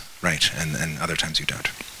sometimes, right, and other times you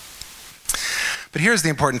don't. But here's the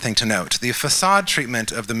important thing to note. The facade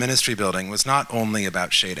treatment of the ministry building was not only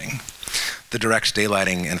about shading, the direct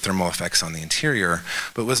daylighting and thermal effects on the interior,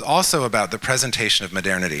 but was also about the presentation of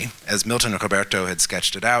modernity, as Milton Roberto had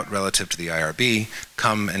sketched it out relative to the IRB,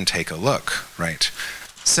 come and take a look, right?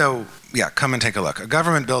 So, yeah, come and take a look. A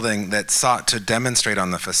government building that sought to demonstrate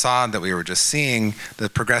on the facade that we were just seeing the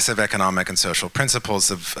progressive economic and social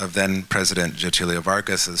principles of then President Getúlio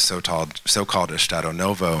Vargas' so-called Estado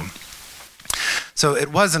Novo. So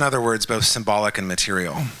it was, in other words, both symbolic and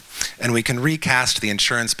material. And we can recast the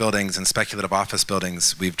insurance buildings and speculative office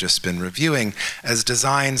buildings we've just been reviewing as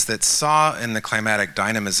designs that saw in the climatic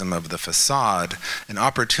dynamism of the facade an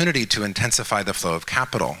opportunity to intensify the flow of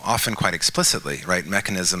capital, often quite explicitly, right?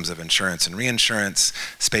 Mechanisms of insurance and reinsurance,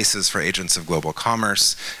 spaces for agents of global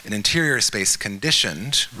commerce, an interior space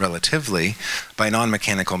conditioned, relatively, by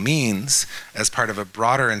non-mechanical means as part of a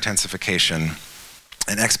broader intensification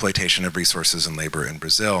and exploitation of resources and labor in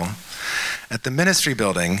Brazil. At the ministry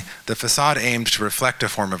building, the facade aimed to reflect a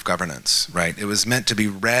form of governance, right? It was meant to be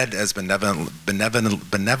read as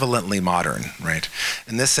benevolently modern, right?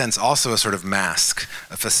 In this sense, also a sort of mask,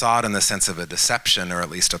 a facade in the sense of a deception, or at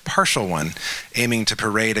least a partial one, aiming to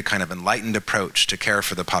parade a kind of enlightened approach to care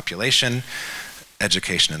for the population,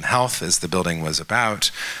 education and health, as the building was about,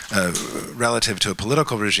 relative to a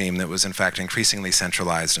political regime that was in fact increasingly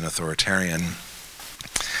centralized and authoritarian.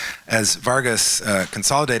 As Vargas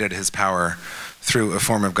consolidated his power through a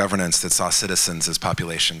form of governance that saw citizens as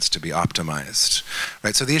populations to be optimized,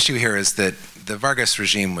 right? So the issue here is that the Vargas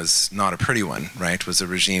regime was not a pretty one, right? It was a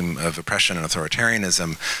regime of oppression and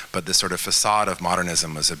authoritarianism, but this sort of facade of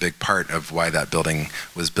modernism was a big part of why that building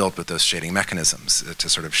was built with those shading mechanisms to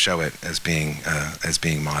sort of show it as being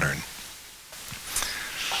modern.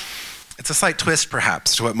 It's a slight twist,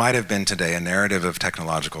 perhaps, to what might have been today a narrative of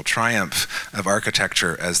technological triumph of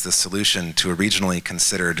architecture as the solution to a regionally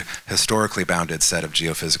considered, historically bounded set of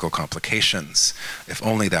geophysical complications, if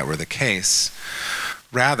only that were the case.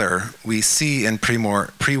 Rather, we see in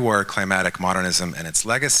pre-war climatic modernism and its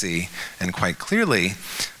legacy, and quite clearly,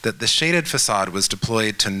 that the shaded facade was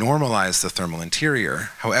deployed to normalize the thermal interior.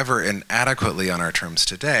 However, inadequately on our terms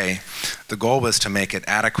today, the goal was to make it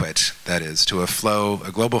adequate, that is, to a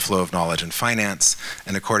global flow of knowledge and finance,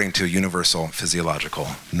 and according to a universal physiological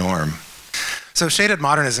norm. So shaded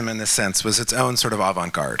modernism in this sense was its own sort of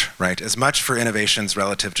avant-garde, right? As much for innovations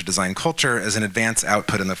relative to design culture as an advance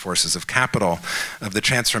output in the forces of capital, of the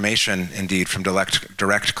transformation, indeed, from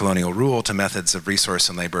direct colonial rule to methods of resource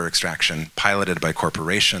and labor extraction piloted by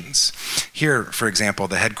corporations. Here, for example,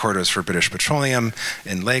 the headquarters for British Petroleum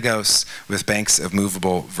in Lagos with banks of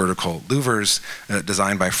movable vertical louvers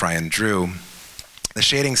designed by Fry and Drew. The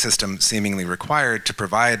shading system seemingly required to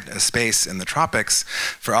provide a space in the tropics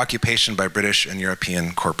for occupation by British and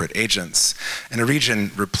European corporate agents, in a region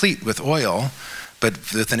replete with oil, but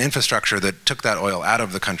with an infrastructure that took that oil out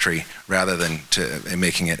of the country rather than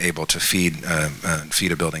making it able to feed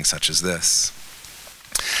a building such as this.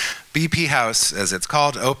 BP House, as it's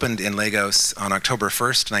called, opened in Lagos on October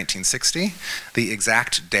 1st, 1960, the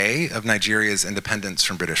exact day of Nigeria's independence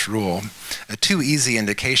from British rule, a too easy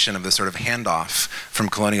indication of the sort of handoff from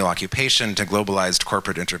colonial occupation to globalized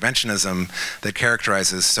corporate interventionism that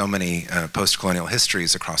characterizes so many post-colonial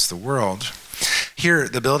histories across the world. Here,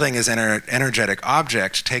 the building as an energetic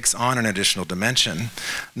object takes on an additional dimension,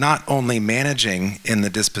 not only managing in the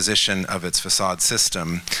disposition of its facade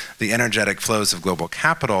system the energetic flows of global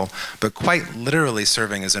capital, but quite literally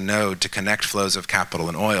serving as a node to connect flows of capital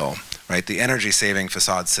and oil. Right? The energy-saving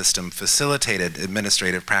facade system facilitated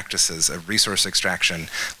administrative practices of resource extraction,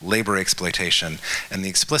 labor exploitation, and the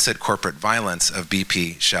explicit corporate violence of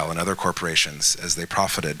BP, Shell, and other corporations as they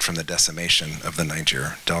profited from the decimation of the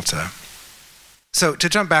Niger Delta. So to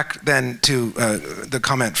jump back then to the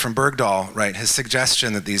comment from Bergdahl, right, his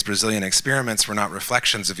suggestion that these Brazilian experiments were not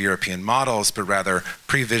reflections of European models, but rather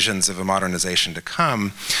previsions of a modernization to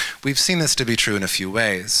come, we've seen this to be true in a few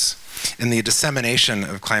ways. In the dissemination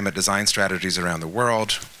of climate design strategies around the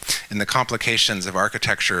world, in the complications of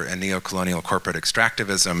architecture and neo-colonial corporate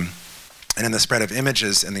extractivism, and in the spread of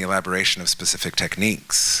images and the elaboration of specific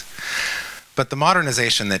techniques. But the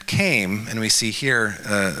modernization that came, and we see here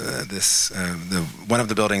one of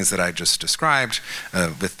the buildings that I just described,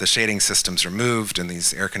 with the shading systems removed and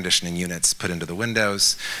these air conditioning units put into the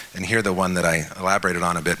windows, and here the one that I elaborated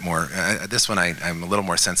on a bit more. This one I'm a little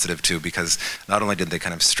more sensitive to, because not only did they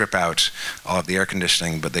kind of strip out all of the air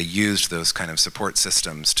conditioning, but they used those kind of support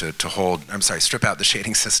systems to hold, strip out the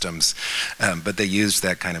shading systems, but they used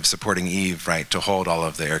that kind of supporting eave, right, to hold all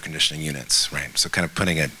of the air conditioning units, right? So kind of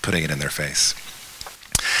putting it in their face.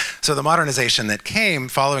 So the modernization that came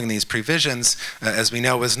following these previsions, as we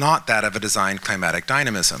know, was not that of a designed climatic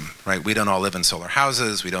dynamism, right? We don't all live in solar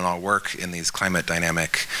houses, we don't all work in these climate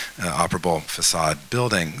dynamic operable facade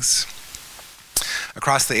buildings.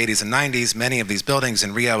 Across the 80s and 90s, many of these buildings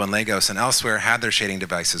in Rio and Lagos and elsewhere had their shading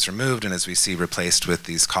devices removed, and as we see, replaced with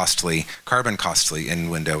these carbon costly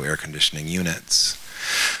in-window air conditioning units.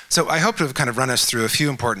 So I hope to have kind of run us through a few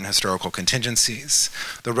important historical contingencies.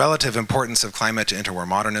 The relative importance of climate to interwar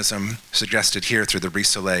modernism, suggested here through the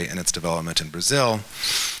Risolet and its development in Brazil,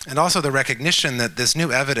 and also the recognition that this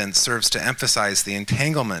new evidence serves to emphasize the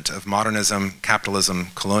entanglement of modernism, capitalism,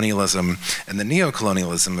 colonialism, and the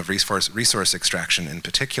neo-colonialism of resource extraction in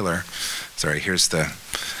particular. Sorry, here's the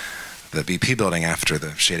BP building after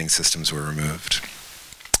the shading systems were removed.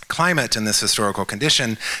 Climate in this historical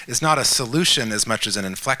condition is not a solution as much as an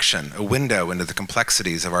inflection, a window into the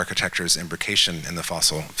complexities of architecture's imbrication in the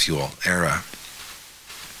fossil fuel era.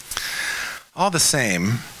 All the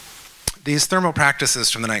same, these thermal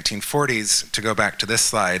practices from the 1940s, to go back to this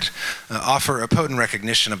slide, offer a potent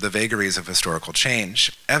recognition of the vagaries of historical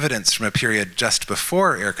change, evidence from a period just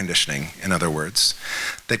before air conditioning, in other words,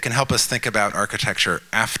 that can help us think about architecture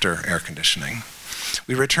after air conditioning.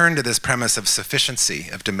 We return to this premise of sufficiency,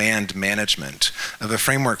 of demand management, of a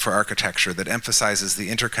framework for architecture that emphasizes the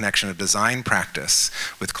interconnection of design practice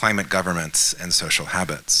with climate governments and social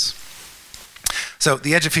habits. So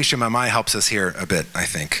the edificio mamai helps us here a bit, I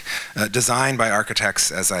think. Designed by architects,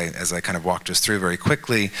 as I kind of walked us through very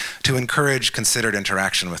quickly, to encourage considered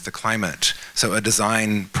interaction with the climate. So a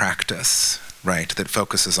design practice, right, that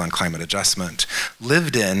focuses on climate adjustment,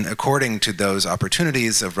 lived in according to those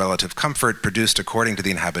opportunities of relative comfort produced according to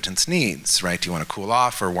the inhabitants' needs, right? You want to cool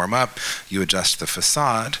off or warm up, you adjust the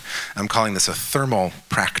facade. I'm calling this a thermal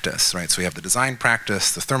practice, right? So we have the design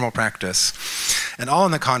practice, the thermal practice, and all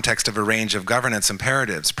in the context of a range of governance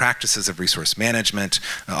imperatives, practices of resource management,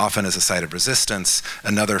 often as a site of resistance,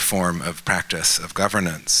 another form of practice of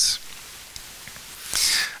governance.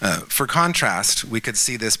 For contrast, we could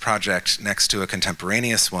see this project next to a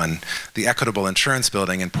contemporaneous one, the Equitable Insurance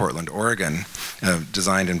Building in Portland, Oregon,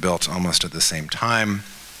 designed and built almost at the same time.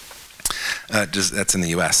 That's in the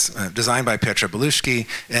US. Designed by Piotr Beluszki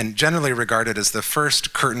and generally regarded as the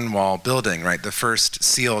first curtain wall building, right? The first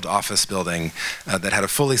sealed office building that had a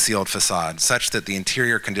fully sealed facade such that the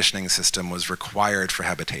interior conditioning system was required for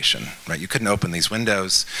habitation, right? You couldn't open these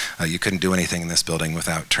windows. You couldn't do anything in this building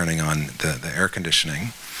without turning on the air conditioning.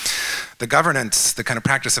 The governance, the kind of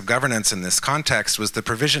practice of governance in this context was the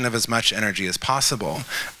provision of as much energy as possible.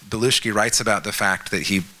 Beluszki writes about the fact that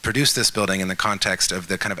he produced this building in the context of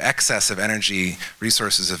the kind of excess of energy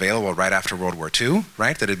resources available right after World War II,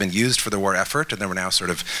 right, that had been used for the war effort and they were now sort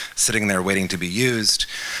of sitting there waiting to be used.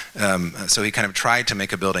 So he kind of tried to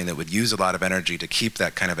make a building that would use a lot of energy to keep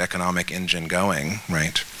that kind of economic engine going,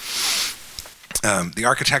 right? The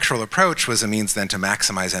architectural approach was a means then to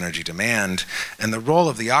maximize energy demand, and the role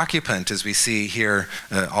of the occupant, as we see here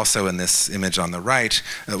also in this image on the right,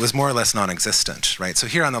 was more or less non-existent, right? So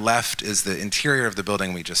here on the left is the interior of the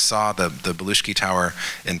building we just saw, the Belushki Tower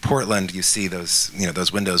in Portland. You see those,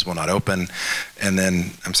 those windows will not open, and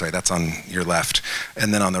then, I'm sorry, that's on your left.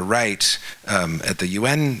 And then on the right, at the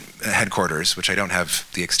UN headquarters, which I don't have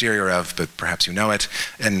the exterior of, but perhaps you know it,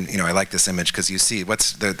 and I like this image because you see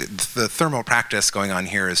what's the thermal practice going on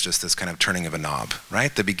here is just this kind of turning of a knob,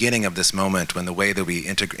 right? The beginning of this moment when the way that we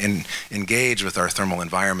engage with our thermal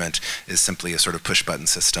environment is simply a sort of push-button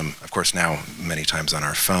system, of course now many times on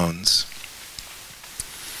our phones.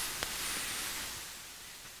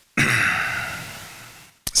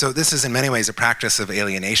 So this is in many ways a practice of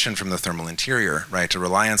alienation from the thermal interior, right? A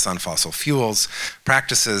reliance on fossil fuels,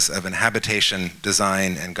 practices of inhabitation,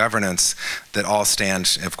 design, and governance that all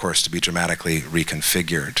stand, of course, to be dramatically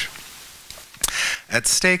reconfigured. At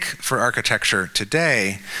stake for architecture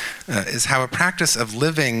today is how a practice of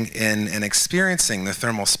living in and experiencing the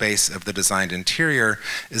thermal space of the designed interior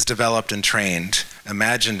is developed and trained,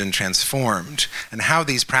 imagined and transformed, and how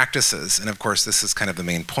these practices, and of course this is kind of the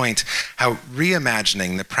main point, how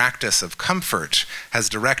reimagining the practice of comfort has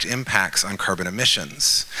direct impacts on carbon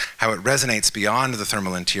emissions, how it resonates beyond the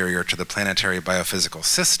thermal interior to the planetary biophysical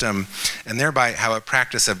system, and thereby how a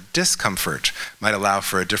practice of discomfort might allow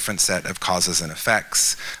for a different set of causes and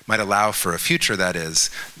effects, might allow for a future that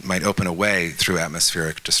is, might open a way through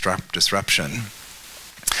atmospheric disruption.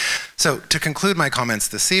 So to conclude my comments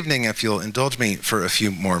this evening, if you'll indulge me for a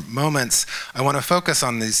few more moments, I want to focus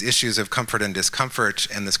on these issues of comfort and discomfort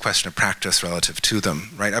and this question of practice relative to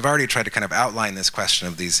them, right? I've already tried to kind of outline this question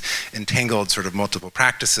of these entangled sort of multiple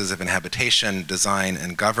practices of inhabitation, design,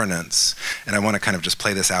 and governance, and I want to kind of just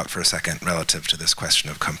play this out for a second relative to this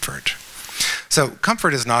question of comfort. So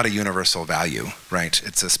comfort is not a universal value, right?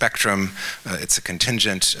 It's a spectrum, it's a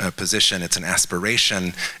contingent position, it's an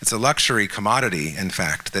aspiration, it's a luxury commodity, in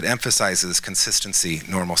fact, that emphasizes consistency,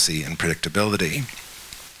 normalcy, and predictability.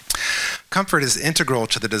 Comfort is integral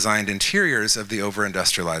to the designed interiors of the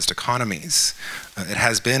over-industrialized economies. It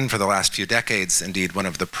has been for the last few decades, indeed, one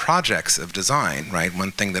of the projects of design, right?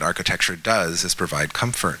 One thing that architecture does is provide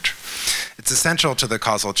comfort. It's essential to the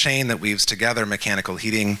causal chain that weaves together mechanical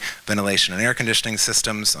heating, ventilation, and air conditioning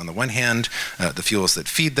systems on the one hand, the fuels that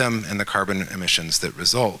feed them, and the carbon emissions that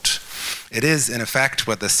result. It is, in effect,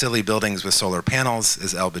 what the silly buildings with solar panels,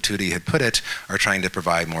 as El Battuti had put it, are trying to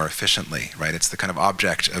provide more efficiently, right? It's the kind of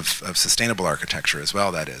object of sustainable architecture as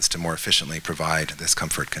well, that is, to more efficiently provide this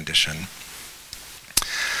comfort condition.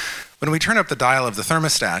 When we turn up the dial of the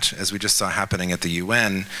thermostat, as we just saw happening at the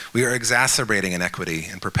UN, we are exacerbating inequity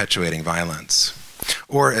and perpetuating violence.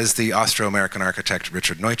 Or as the Austro-American architect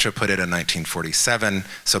Richard Neutra put it in 1947,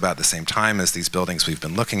 so about the same time as these buildings we've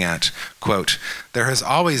been looking at, quote, "There has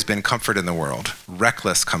always been comfort in the world,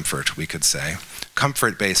 reckless comfort, we could say,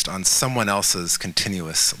 comfort based on someone else's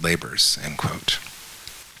continuous labors," end quote.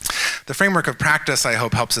 The framework of practice, I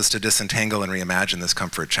hope, helps us to disentangle and reimagine this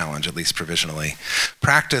comfort challenge, at least provisionally.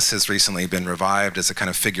 Practice has recently been revived as a kind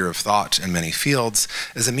of figure of thought in many fields,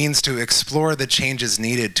 as a means to explore the changes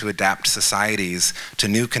needed to adapt societies to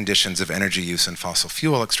new conditions of energy use and fossil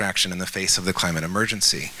fuel extraction in the face of the climate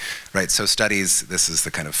emergency, right? So studies, this is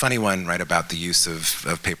the kind of funny one, right, about the use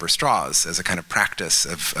of paper straws as a kind of practice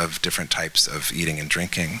of different types of eating and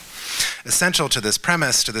drinking. Essential to this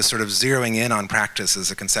premise, to this sort of zeroing in on practice as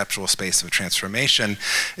a conceptual space of transformation,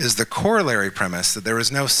 is the corollary premise that there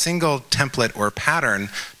is no single template or pattern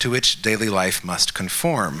to which daily life must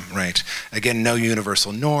conform, right? Again, no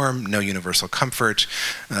universal norm, no universal comfort,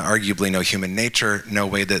 arguably no human nature, no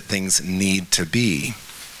way that things need to be.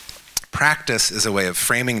 Practice is a way of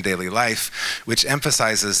framing daily life, which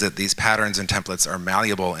emphasizes that these patterns and templates are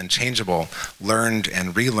malleable and changeable, learned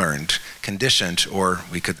and relearned, contingent, or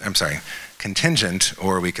we could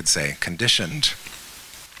say conditioned.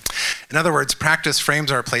 In other words, practice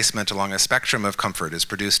frames our placement along a spectrum of comfort is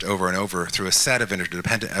produced over and over through a set of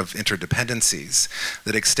interdependencies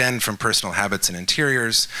that extend from personal habits and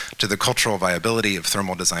interiors to the cultural viability of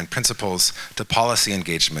thermal design principles to policy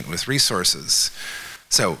engagement with resources.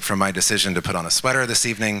 So, from my decision to put on a sweater this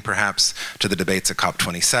evening, perhaps, to the debates at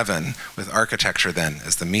COP27, with architecture then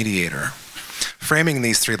as the mediator. Framing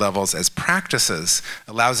these three levels as practices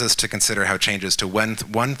allows us to consider how changes to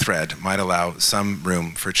one thread might allow some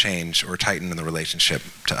room for change or tighten in the relationship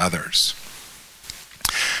to others.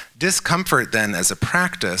 Discomfort, then, as a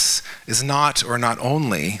practice, is not, or not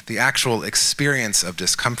only, the actual experience of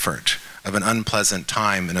discomfort, of an unpleasant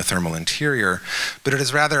time in a thermal interior, but it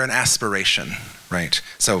is rather an aspiration, right?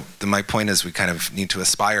 So my point is we kind of need to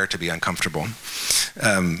aspire to be uncomfortable.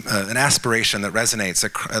 An aspiration that resonates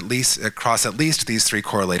across at least these three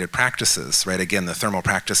correlated practices, right? Again, the thermal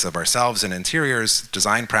practice of ourselves and interiors,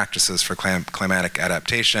 design practices for climatic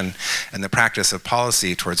adaptation, and the practice of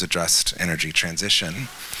policy towards a just energy transition.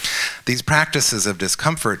 These practices of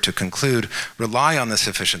discomfort, to conclude, rely on the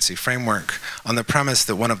sufficiency framework, on the premise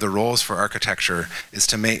that one of the roles for architecture is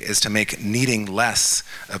to make needing less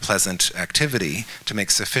a pleasant activity, to make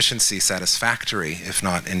sufficiency satisfactory, if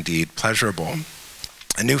not indeed pleasurable.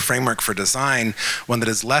 A new framework for design, one that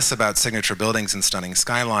is less about signature buildings and stunning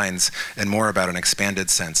skylines, and more about an expanded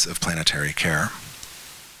sense of planetary care.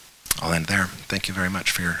 I'll end there. Thank you very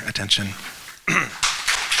much for your attention.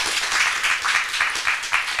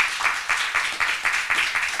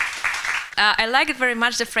 I liked very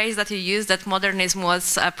much the phrase that you used, that modernism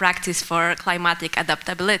was a practice for climatic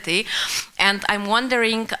adaptability. And I'm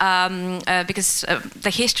wondering, because the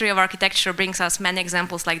history of architecture brings us many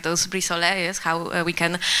examples like those brise-soleils, how we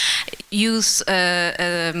can use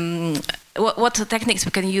what techniques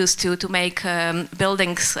we can use to make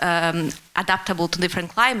buildings adaptable to different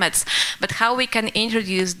climates, but how we can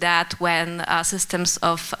introduce that when systems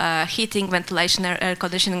of heating, ventilation, air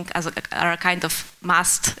conditioning are a kind of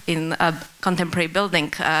must in a contemporary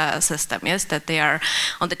building system, yes, that they are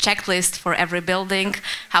on the checklist for every building,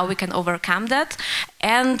 how we can overcome that.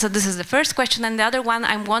 And this is the first question. And the other one,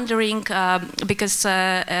 I'm wondering, because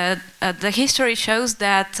the history shows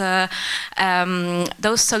that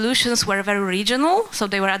those solutions were very regional, so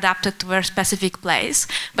they were adapted to a specific place.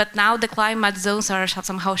 But now the climate zones are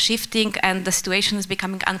somehow shifting and the situation is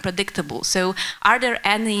becoming unpredictable. So are there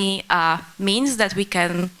any means that we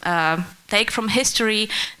can take from history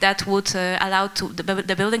that would allow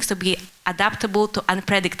the buildings to be adaptable to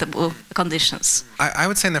unpredictable conditions? I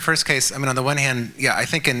would say in the first case, I mean, on the one hand, yeah, I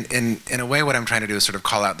think in a way what I'm trying to do is sort of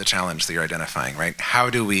call out the challenge that you're identifying, right?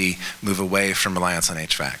 How do we move away from reliance on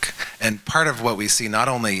HVAC? And part of what we see not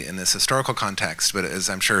only in this historical context, but as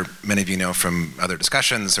I'm sure many of you know from other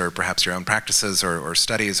discussions or perhaps your own practices or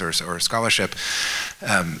studies or scholarship,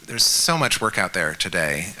 there's so much work out there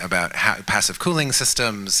today about passive cooling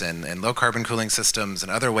systems and low carbon cooling systems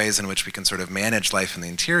and other ways in which we can sort of manage life in the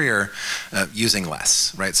interior using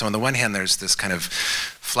less, right? So on the one hand, there's this kind of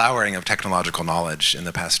flowering of technological knowledge in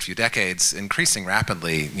the past few decades, increasing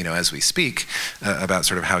rapidly, you know, as we speak, about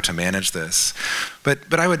sort of how to manage this.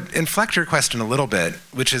 But I would inflect your question a little bit,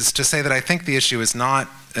 which is to say that I think the issue is not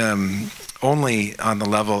only on the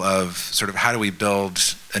level of sort of how do we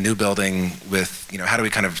build a new building with, you know, how do we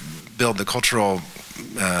kind of build the cultural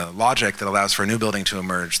logic that allows for a new building to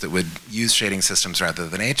emerge that would use shading systems rather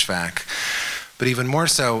than HVAC. But even more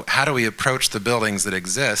so, how do we approach the buildings that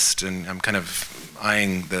exist? And I'm kind of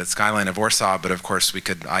eyeing the skyline of Warsaw, but of course we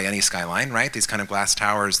could eye any skyline, right? These kind of glass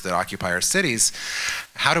towers that occupy our cities.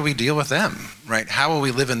 How do we deal with them, right? How will we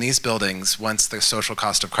live in these buildings once the social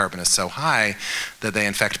cost of carbon is so high that they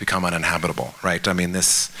in fact become uninhabitable, right? I mean,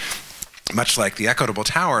 this, much like the equitable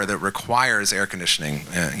tower that requires air conditioning,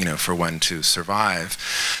 you know, for one to survive.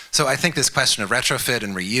 So I think this question of retrofit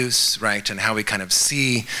and reuse, right, and how we kind of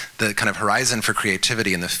see the kind of horizon for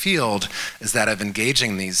creativity in the field is that of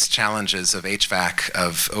engaging these challenges of HVAC,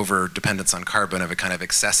 of over-dependence on carbon, of a kind of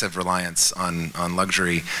excessive reliance on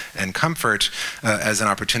luxury and comfort as an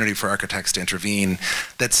opportunity for architects to intervene.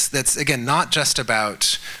 That's again, not just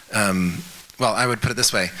about, well, I would put it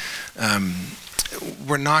this way,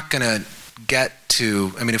 we're not going to get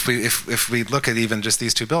to, I mean, if we look at even just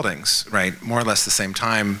these two buildings, right, more or less the same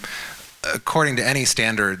time, according to any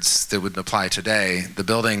standards that would apply today, the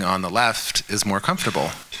building on the left is more comfortable,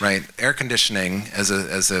 right? Air conditioning as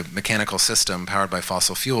a mechanical system powered by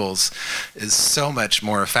fossil fuels is so much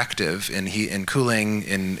more effective in cooling,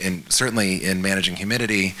 in certainly in managing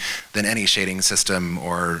humidity than any shading system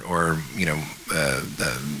or you know,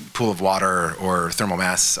 pool of water or thermal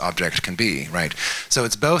mass object can be, right? So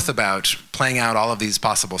it's both about playing out all of these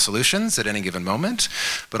possible solutions at any given moment,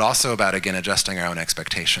 but also about, again, adjusting our own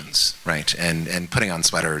expectations, right? And putting on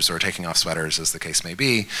sweaters or taking off sweaters, as the case may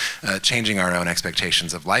be, changing our own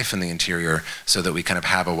expectations of life in the interior so that we kind of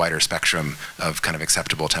have a wider spectrum of kind of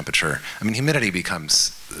acceptable temperature. I mean, humidity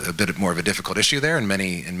becomes a bit more of a difficult issue there in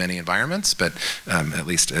many environments, but at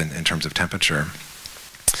least in terms of temperature.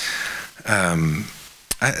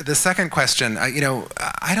 The second question,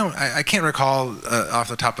 I can't recall off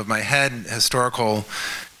the top of my head historical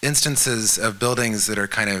instances of buildings that are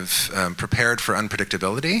kind of prepared for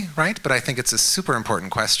unpredictability, right? But I think it's a super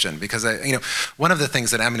important question because, one of the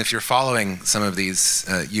things that, I mean, if you're following some of these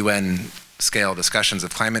UN scale discussions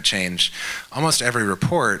of climate change, almost every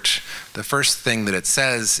report, the first thing that it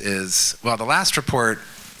says is, well, the last report,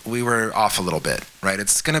 we were off a little bit, right?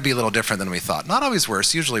 It's going to be a little different than we thought. Not always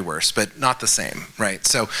worse, usually worse, but not the same, right?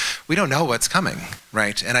 So we don't know what's coming,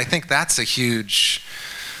 right? And I think that's a huge,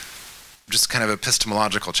 just kind of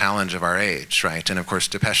epistemological challenge of our age, right? And of course,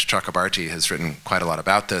 Dipesh Chakrabarty has written quite a lot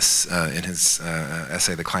about this in his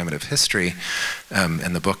essay, The Climate of History,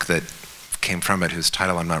 and the book that came from it, whose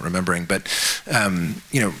title I'm not remembering, but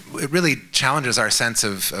it really challenges our sense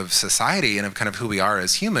of society and of kind of who we are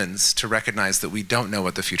as humans to recognize that we don't know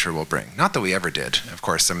what the future will bring. Not that we ever did, of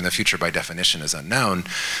course. I mean, the future by definition is unknown,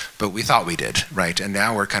 but we thought we did, right? And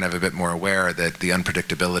now we're kind of a bit more aware that the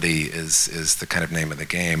unpredictability is the kind of name of the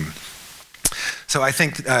game. So I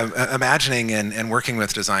think imagining and working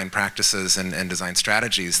with design practices and design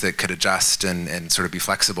strategies that could adjust and sort of be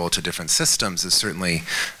flexible to different systems is certainly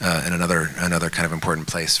another kind of important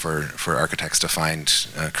place for architects to find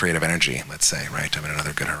creative energy, let's say, right? I mean,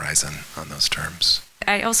 another good horizon on those terms.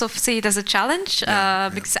 I also see it as a challenge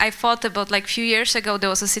because I thought about like a few years ago there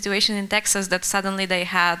was a situation in Texas that suddenly they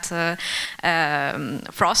had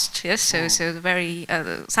frost, yes, so very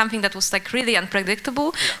something that was like really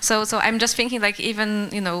unpredictable. Yeah. So I'm just thinking like even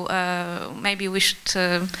maybe we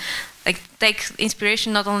should like take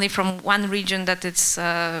inspiration not only from one region that it's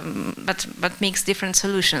but makes different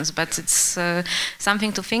solutions, but it's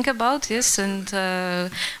something to think about, yes, and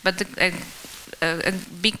but a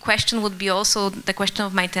big question would be also the question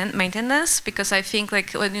of maintenance, because I think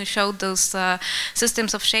like when you showed those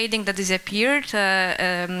systems of shading that disappeared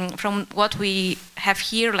from what we have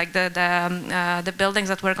here, like the buildings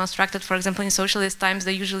that were constructed, for example, in socialist times,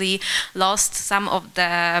 they usually lost some of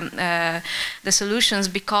the solutions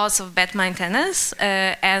because of bad maintenance,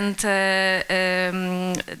 and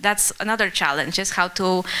that's another challenge, is how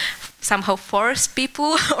to somehow force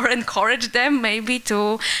people or encourage them maybe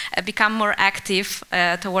to become more active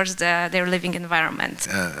towards their living environment.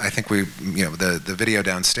 I think the video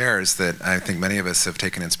downstairs that I think many of us have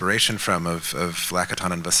taken inspiration from of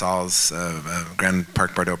Lacaton and Vassal's Grand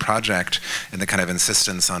Parc Bordeaux project, and the kind of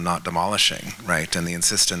insistence on not demolishing, right? And the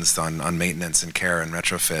insistence on maintenance and care and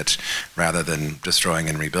retrofit rather than destroying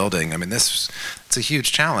and rebuilding. I mean, it's a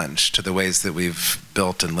huge challenge to the ways that we've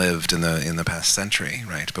built and lived in the past century,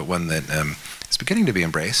 right? But one that is beginning to be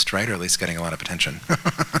embraced, right? Or at least getting a lot of attention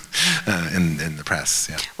in the press.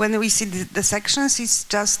 Yeah. When we see the sections, it's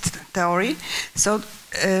just theory. So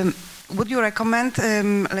would you recommend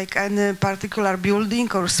like any particular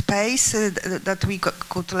building or space that we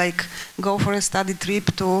could like go for a study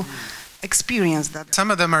trip to experience that?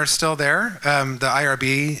 Some of them are still there. The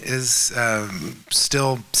IRB is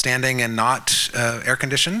still standing and not air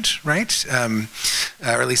conditioned, right?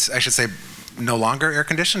 Or at least I should say no longer air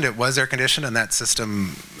conditioned. It was air conditioned, and that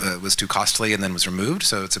system was too costly and then was removed.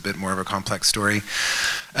 So it's a bit more of a complex story.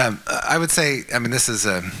 I would say, I mean, this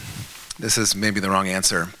is maybe the wrong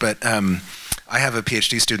answer, but I have a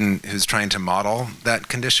PhD student who's trying to model that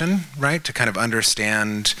condition, right? To kind of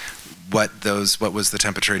understand what was the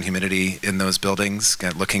temperature and humidity in those buildings,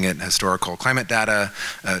 looking at historical climate data,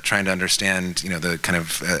 trying to understand, the kind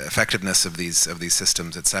of effectiveness of these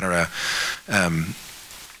systems, et cetera.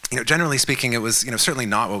 Generally speaking, it was, certainly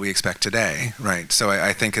not what we expect today, right? So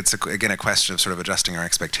I think it's, again, a question of sort of adjusting our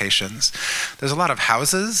expectations. There's a lot of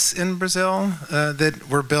houses in Brazil that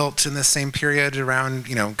were built in the same period around,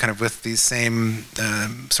 kind of with these same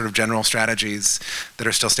sort of general strategies that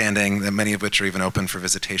are still standing, many of which are even open for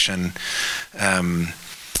visitation.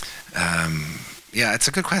 Yeah, it's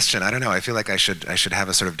a good question. I don't know. I feel like I should have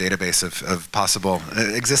a sort of database of possible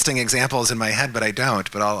existing examples in my head, but I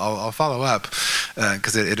don't. But I'll follow up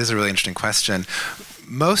because it is a really interesting question.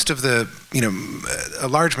 Most of the, a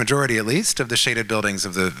large majority at least of the shaded buildings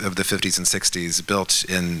of the 50s and 60s built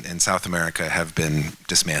in South America have been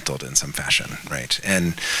dismantled in some fashion, right?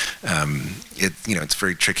 And it's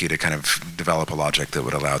very tricky to kind of develop a logic that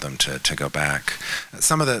would allow them to go back.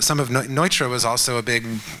 Some of Neutra was also a big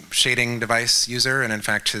shading device user, and in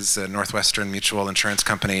fact his Northwestern Mutual Insurance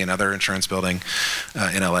Company, another insurance building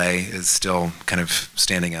in LA, is still kind of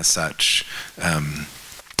standing as such.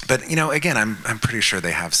 But again, I'm pretty sure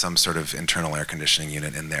they have some sort of internal air conditioning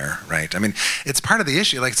unit in there, right? I mean, it's part of the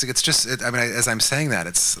issue. Like, it's just. As I'm saying that,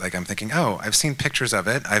 it's like I'm thinking, oh, I've seen pictures of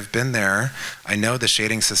it. I've been there. I know the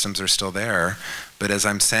shading systems are still there. But as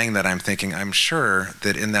I'm saying that, I'm thinking, I'm sure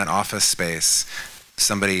that in that office space,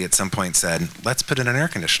 somebody at some point said, let's put in an air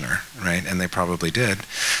conditioner, right? And they probably did.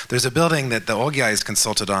 There's a building that the Olgiais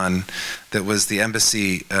consulted on that was the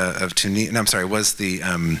embassy of Tunisia. No, I'm sorry, was the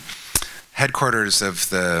headquarters of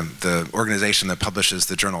the organization that publishes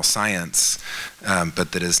the journal Science, but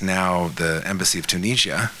that is now the Embassy of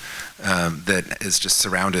Tunisia, that is just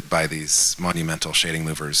surrounded by these monumental shading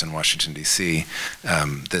louvers in Washington, D.C.,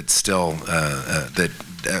 that still,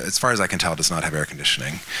 as far as I can tell, does not have air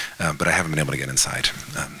conditioning, but I haven't been able to get inside,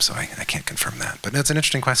 so I can't confirm that. But it's an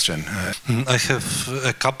interesting question. I have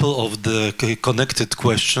a couple of the connected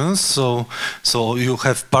questions. So you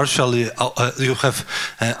have partially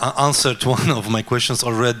answered one of my questions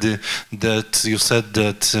already. That you said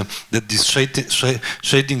that these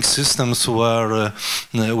shading systems were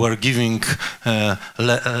giving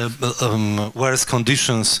worse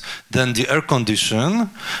conditions than the air condition.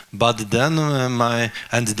 But then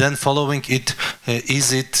following it,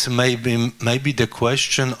 is it maybe the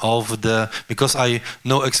question of because I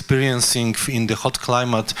know experiencing in the hot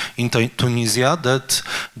climate in Tunisia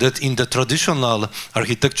that in the traditional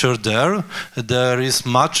architecture there is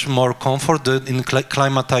much more comfort than in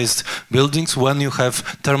climatized buildings when you have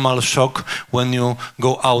thermal shock when you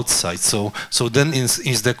go outside. So then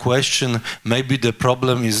is the question, maybe the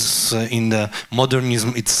problem is in the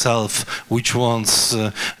modernism itself, which wants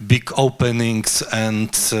big openings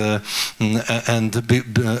and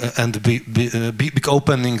big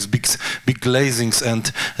openings, big glazings,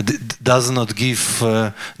 and does not give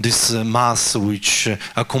this mass which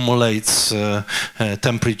accumulates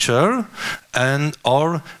temperature. And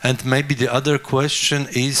maybe the other question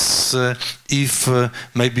is if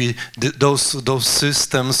maybe those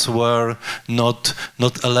systems were not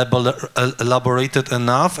elaborated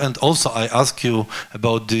enough. And also I ask you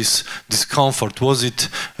about this comfort. Was it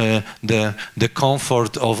the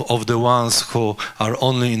comfort of the ones who are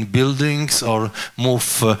only in buildings, or move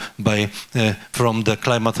from the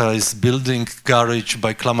climatized building garage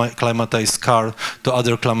by climatized car to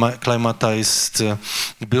other climatized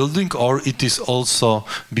building, or it is also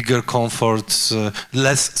bigger comfort,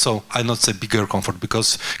 less, so I not say bigger comfort,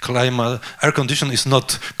 because air conditioning is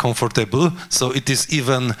not comfortable, so it is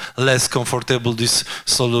even less comfortable, these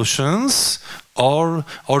solutions, or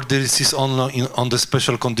this is only on the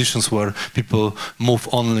special conditions where people move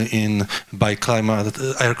only by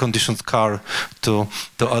air conditioned car to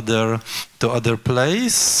other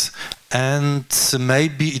place. And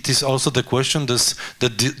maybe it is also the question that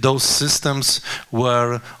those systems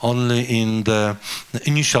were only in the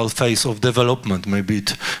initial phase of development. Maybe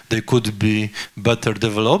they could be better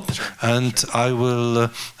developed. Sure. And I will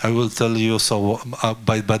tell you, so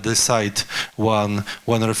by the side, one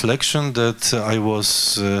reflection that I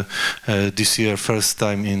was this year first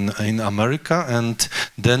time in America, and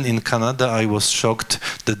then in Canada I was shocked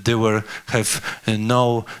that they have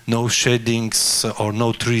no shadings or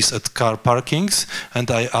no trees at car parkings, and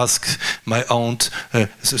I asked my aunt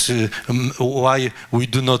why we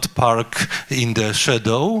do not park in the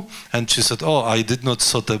shadow, and she said, "Oh, I did not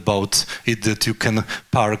thought about it that you can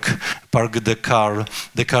park the car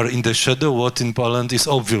in the shadow. What in Poland is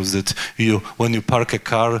obvious that when you park a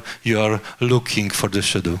car, you are looking for the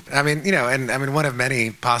shadow." I mean, one of many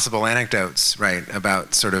possible anecdotes, right,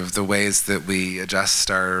 about sort of the ways that we adjust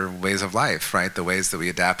our ways of life, right, the ways that we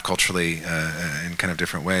adapt culturally in kind of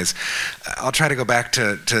different ways. I'll try to go back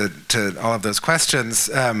to all of those questions.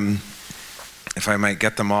 If I might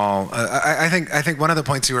get them all. I think one of the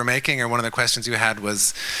points you were making, or one of the questions you had,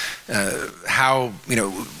 was how,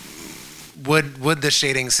 would the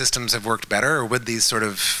shading systems have worked better, or would these sort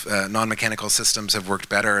of non-mechanical systems have worked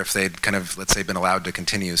better if they'd kind of, let's say, been allowed to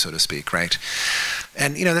continue, so to speak, right?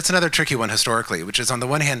 And that's another tricky one historically, which is on the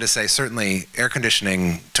one hand to say certainly air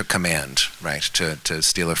conditioning took command, right, to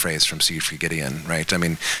steal a phrase from Siegfried Gideon, right? I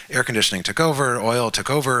mean, air conditioning took over, oil took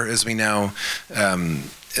over, as we know.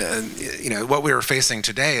 What we are facing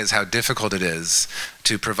today is how difficult it is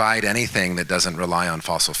to provide anything that doesn't rely on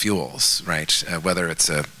fossil fuels, right? Whether it's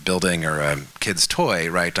a building or a kid's toy,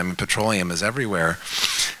 right? I mean, petroleum is everywhere.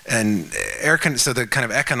 And so the kind of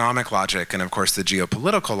economic logic, and of course the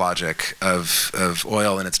geopolitical logic of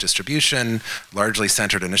oil and its distribution, largely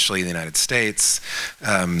centered initially in the United States,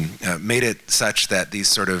 made it such that these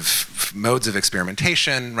sort of modes of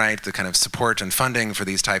experimentation, right, the kind of support and funding for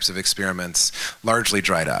these types of experiments largely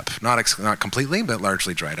dried up. Not completely, but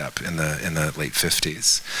largely dried up in the late 50s.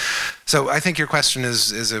 So I think your question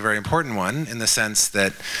is a very important one, in the sense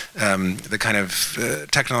that the kind of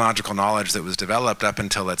technological knowledge that was developed up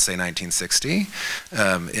until, let's say, 1960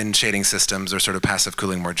 in shading systems, or sort of passive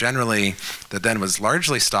cooling more generally, that then was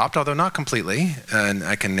largely stopped, although not completely, and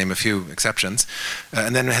I can name a few exceptions,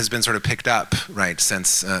 and then has been sort of picked up, right,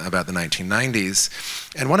 since about the 1990s.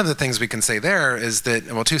 And one of the things we can say there is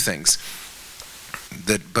that, well, two things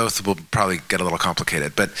that both will probably get a little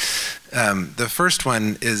complicated, but The first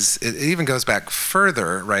one is, it even goes back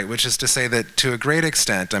further, right, which is to say that to a great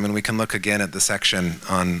extent, I mean, we can look again at the section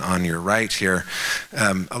on your right here,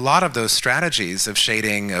 a lot of those strategies of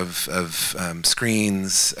shading, of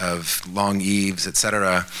screens, of long eaves,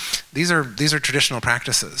 etc., these are traditional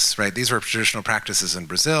practices, right? These were traditional practices in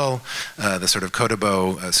Brazil, the sort of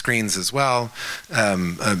Kodobo screens as well, a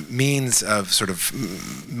means of sort of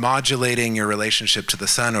modulating your relationship to the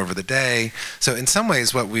sun over the day. So in some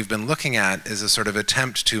ways, what we've been looking at is a sort of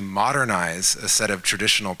attempt to modernize a set of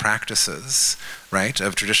traditional practices, right,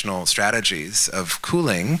 of traditional strategies of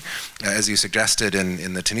cooling, as you suggested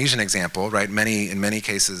in the Tunisian example, right, in many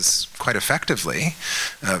cases quite effectively,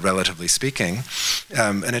 relatively speaking,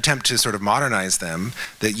 an attempt to sort of modernize them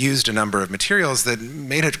that used a number of materials that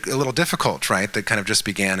made it a little difficult, right, that kind of just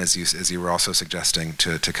began, as you were also suggesting,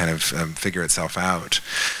 to kind of figure itself out.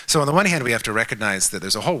 So on the one hand, we have to recognize that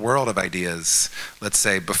there's a whole world of ideas, let's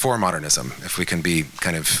say before modernism, if we can be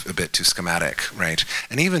kind of a bit too schematic, right,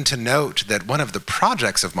 and even to note that one of the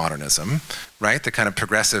projects of modernism, right, the kind of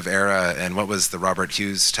progressive era, and what was the Robert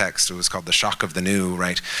Hughes text, it was called The Shock of the New,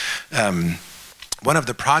 right, one of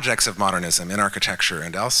the projects of modernism in architecture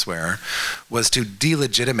and elsewhere was to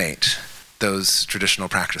delegitimate those traditional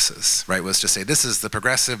practices, right, was to say this is the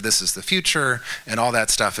progressive, this is the future, and all that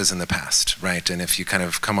stuff is in the past, right, and if you kind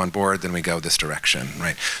of come on board, then we go this direction,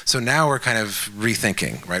 right. So now we're kind of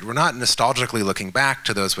rethinking, right, we're not nostalgically looking back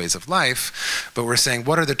to those ways of life, but we're saying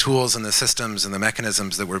what are the tools and the systems and the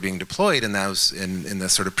mechanisms that were being deployed in those, in the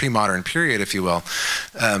sort of pre-modern period, if you will,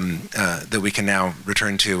 that we can now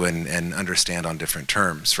return to and understand on different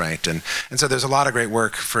terms, right, and so there's a lot of great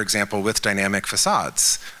work, for example, with dynamic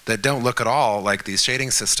facades that don't look at all like these shading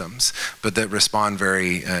systems, but that respond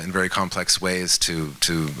in very complex ways to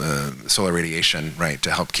solar radiation, right, to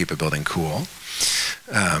help keep a building cool.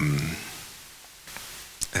 I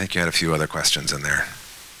think you had a few other questions in there,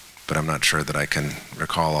 but I'm not sure that I can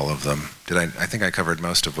recall all of them. I think I covered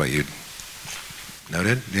most of what you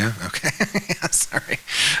noted. Yeah. Okay. Yeah, sorry.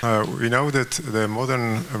 We know that the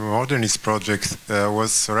modernist project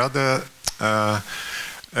was rather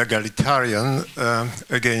egalitarian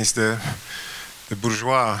against the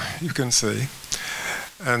bourgeois, you can say,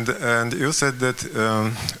 and you said that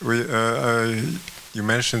you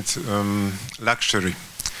mentioned luxury,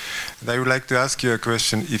 and I would like to ask you a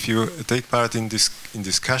question. If you take part in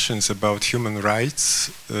discussions about human rights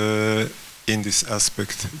in this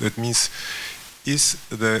aspect, that means, is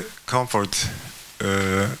the comfort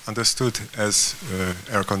understood as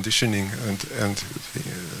air conditioning and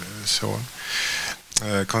so on,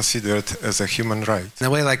 considered as a human right? The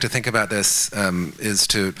way I like to think about this is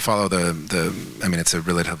to follow I mean, it's a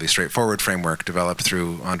relatively straightforward framework developed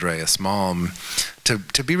through Andreas Malm,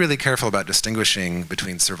 to be really careful about distinguishing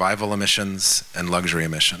between survival emissions and luxury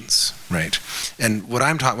emissions, right? And when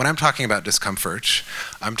I'm talking about discomfort,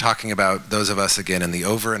 I'm talking about those of us, again, in the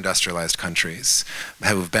over-industrialized countries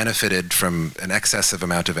who have benefited from an excessive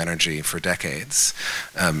amount of energy for decades,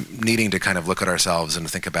 needing to kind of look at ourselves and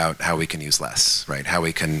think about how we can use less, right? How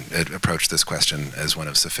we can approach this question as one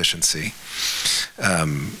of sufficiency.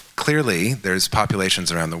 Clearly, there's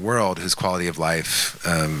populations around the world whose quality of life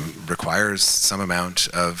requires some amount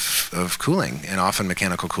of cooling, and often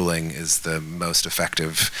mechanical cooling is the most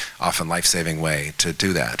effective, often life-saving way to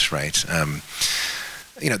do that, right?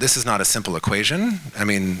 You know, this is not a simple equation. I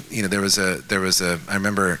mean, you know, there was a I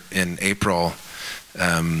remember in April,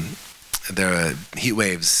 there were heat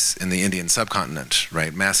waves in the Indian subcontinent,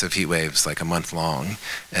 right? Massive heat waves, like a month long,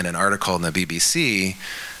 and an article in the BBC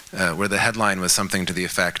where the headline was something to the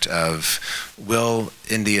effect of, will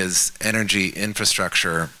India's energy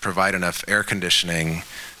infrastructure provide enough air conditioning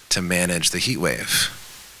to manage the heat wave,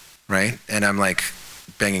 right? And I'm like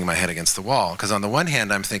banging my head against the wall, because on the one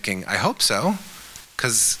hand I'm thinking, I hope so,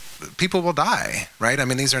 because people will die, right? I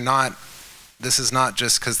mean, this is not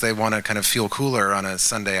just because they want to kind of feel cooler on a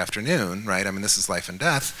Sunday afternoon, right? I mean, this is life and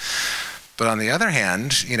death. But on the other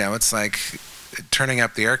hand, you know, it's like turning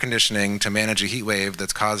up the air conditioning to manage a heat wave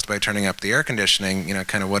that's caused by turning up the air conditioning, you know,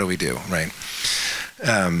 kind of what do we do, right?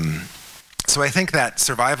 So I think that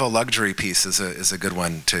survival luxury piece is a good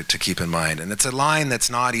one to keep in mind. And it's a line that's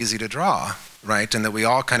not easy to draw, right? And that we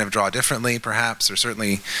all kind of draw differently, perhaps, or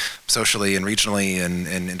certainly socially and regionally and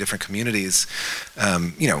in different communities.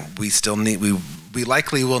 You know, we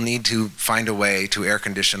likely will need to find a way to air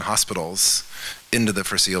condition hospitals into the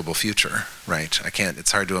foreseeable future, right?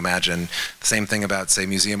 It's hard to imagine the same thing about, say,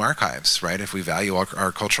 museum archives, right? If we value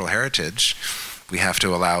our cultural heritage, we have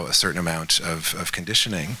to allow a certain amount of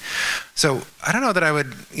conditioning. So I don't know that I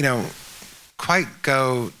would, you know, quite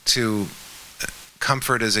go to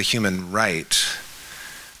comfort as a human right,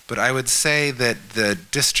 but I would say that the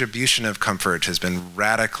distribution of comfort has been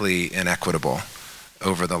radically inequitable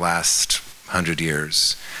over the last 100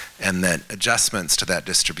 years, and that adjustments to that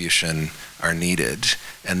distribution are needed,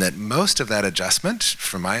 and that most of that adjustment,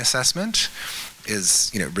 from my assessment,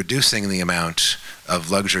 is reducing the amount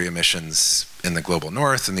of luxury emissions in the global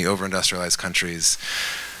north and the over-industrialized countries.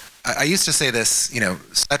 I used to say this,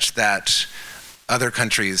 such that other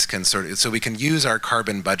countries can so we can use our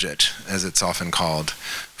carbon budget, as it's often called,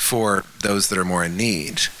 for those that are more in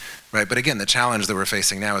need, right? But again, the challenge that we're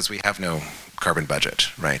facing now is we have no carbon budget,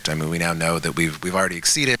 right? I mean, we now know that we've already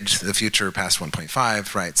exceeded the future past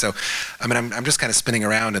 1.5, right? So, I mean, I'm just kind of spinning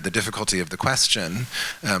around at the difficulty of the question,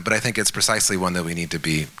 but I think it's precisely one that we need to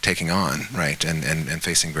be taking on, right? And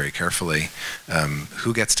facing very carefully.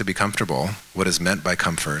 Who gets to be comfortable? What is meant by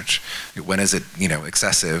comfort? When is it,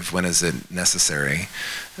 excessive? When is it necessary?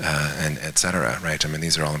 And et cetera, right? I mean,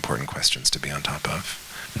 these are all important questions to be on top of.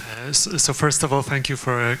 So first of all, thank you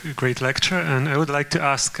for a great lecture, and I would like to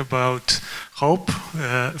ask about hope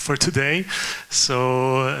for today.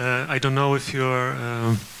 So I don't know if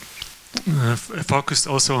you're focused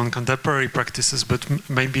also on contemporary practices, but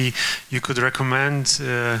maybe you could recommend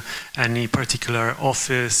any particular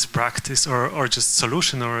office practice or just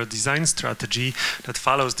solution or a design strategy that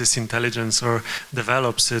follows this intelligence or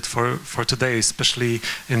develops it for today, especially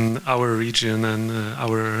in our region and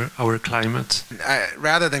our climate.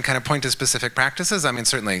 Rather than kind of point to specific practices, I mean,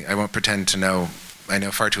 certainly I won't pretend to know. I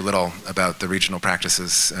know far too little about the regional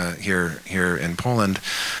practices here in Poland.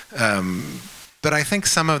 But I think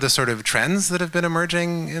some of the sort of trends that have been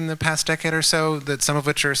emerging in the past decade or so, that some of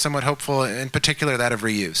which are somewhat hopeful, in particular that of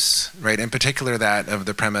reuse, right? In particular that of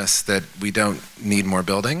the premise that we don't need more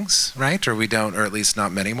buildings, right? Or at least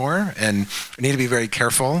not many more. And we need to be very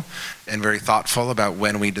careful and very thoughtful about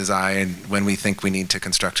when we design, when we think we need to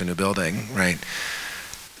construct a new building, right?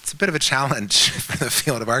 It's a bit of a challenge for the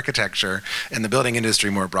field of architecture and the building industry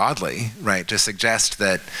more broadly, right? To suggest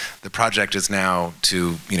that the project is now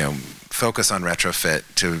to, focus on retrofit,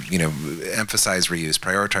 to, emphasize reuse,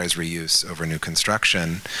 prioritize reuse over new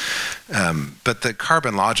construction. But the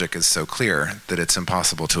carbon logic is so clear that it's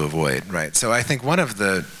impossible to avoid, right? So I think one of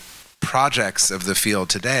the projects of the field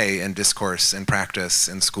today in discourse and practice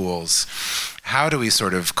in schools, how do we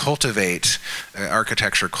sort of cultivate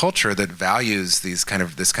architecture culture that values this kind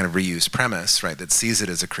of reuse premise, right? That sees it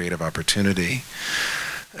as a creative opportunity.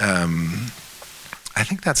 I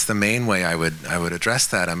think that's the main way I would address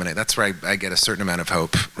that. I mean, that's where I get a certain amount of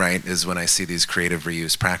hope, right? Is when I see these creative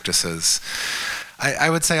reuse practices. I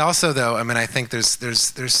would say also, though, I mean, I think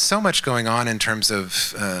there's so much going on in terms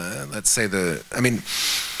of, let's say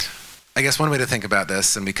I guess one way to think about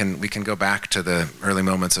this, and we can go back to the early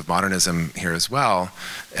moments of modernism here as well,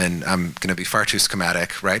 and I'm going to be far too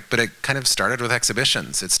schematic, right? But it kind of started with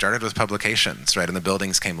exhibitions. It started with publications, right? And the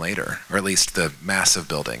buildings came later, or at least the massive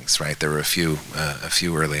buildings, right? There were a few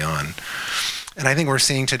early on. And I think we're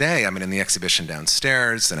seeing today, I mean, in the exhibition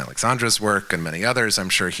downstairs, and Alexandra's work, and many others, I'm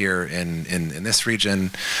sure here in this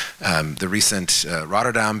region, the recent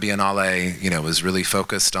Rotterdam Biennale, was really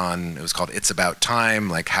focused on, it was called It's About Time,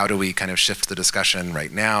 like how do we kind of shift the discussion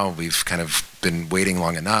right now? We've kind of been waiting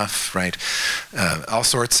long enough, right? All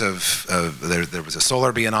sorts of, there was a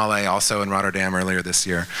solar Biennale also in Rotterdam earlier this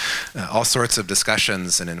year, all sorts of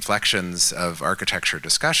discussions and inflections of architecture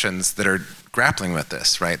discussions that are grappling with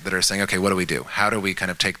this, right? That are saying, okay, what do we do? How do we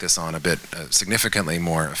kind of take this on a bit significantly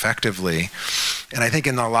more effectively? And I think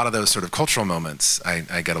in a lot of those sort of cultural moments,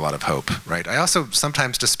 I get a lot of hope, right? I also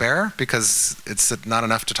sometimes despair because it's not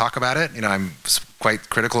enough to talk about it. I'm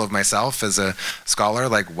quite critical of myself as a scholar,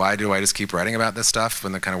 like why do I just keep writing about this stuff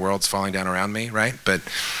when the kind of world's falling down around me, right? But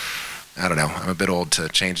I don't know, I'm a bit old to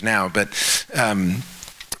change now, but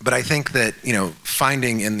I think that,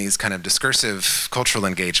 finding in these kind of discursive cultural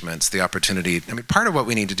engagements the opportunity, I mean, part of what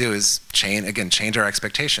we need to do is change our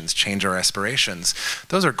expectations, change our aspirations.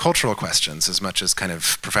 Those are cultural questions as much as kind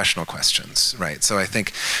of professional questions, right? So I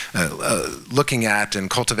think looking at and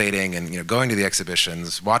cultivating and, going to the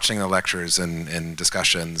exhibitions, watching the lectures and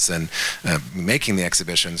discussions and making the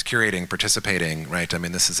exhibitions, curating, participating, right? I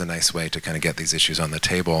mean, this is a nice way to kind of get these issues on the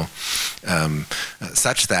table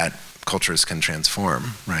such that cultures can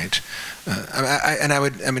transform, right? I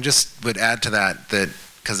would add to that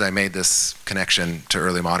because I made this connection to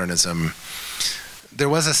early modernism, there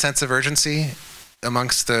was a sense of urgency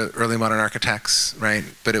amongst the early modern architects, right?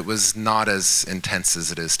 But it was not as intense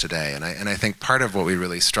as it is today. And I think part of what we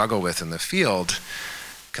really struggle with in the field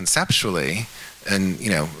conceptually, and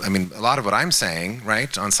a lot of what I'm saying,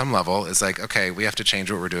 right, on some level is like, okay, we have to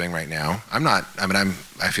change what we're doing right now.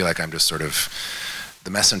 I feel like I'm just sort of the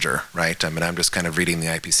messenger, right? I mean, I'm just kind of reading the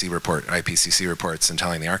IPCC reports and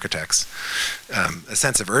telling the architects. A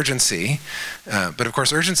sense of urgency, but of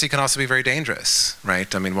course urgency can also be very dangerous,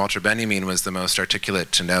 right? I mean, Walter Benjamin was the most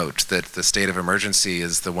articulate to note that the state of emergency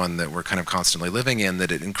is the one that we're kind of constantly living in,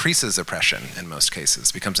 that it increases oppression in most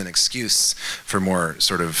cases, becomes an excuse for more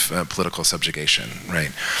sort of political subjugation,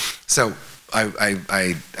 right? So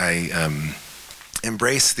I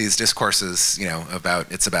embrace these discourses, you know,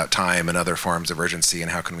 about it's about time and other forms of urgency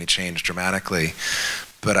and how can we change dramatically,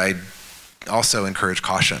 but I also encourage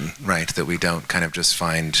caution, right, that we don't kind of just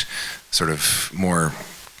find sort of more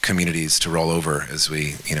communities to roll over as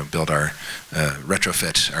we, you know, build our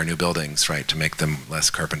retrofit our new buildings, right, to make them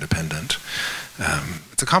less carbon dependent.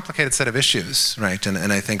 It's a complicated set of issues, right?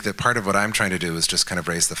 And I think that part of what I'm trying to do is just kind of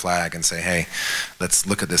raise the flag and say, hey, let's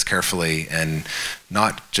look at this carefully and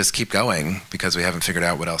not just keep going because we haven't figured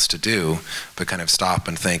out what else to do, but kind of stop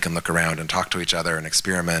and think and look around and talk to each other and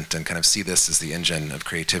experiment and kind of see this as the engine of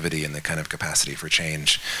creativity and the kind of capacity for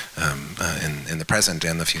change in the present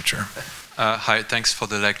and the future. Hi, thanks for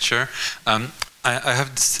the lecture. I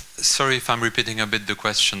have this, sorry if I'm repeating a bit the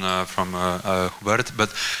question from Hubert,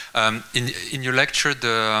 but in your lecture,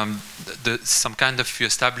 some kind of you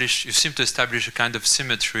seem to establish a kind of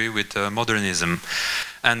symmetry with modernism,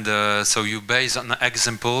 and so you base on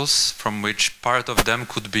examples from which part of them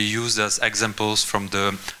could be used as examples from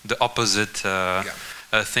the opposite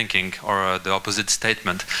thinking or the opposite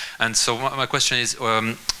statement. And so my question is.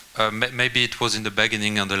 Maybe it was in the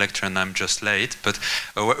beginning of the lecture and I'm just late, but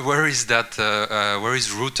where is that? Where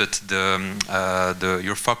is rooted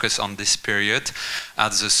your focus on this period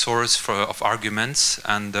as the source of arguments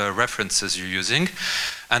and references you're using?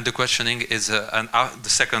 And the questioning is, the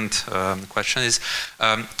second question is,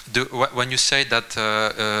 when you say that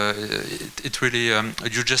it really,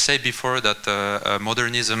 you just said before that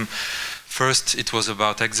modernism. First, it was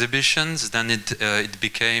about exhibitions. Then it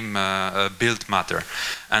became built matter,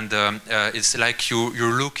 and it's like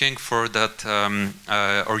you're looking for that,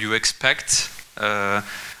 or you expect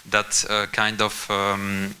that kind of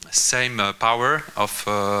same power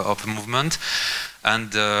of movement.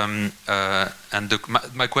 And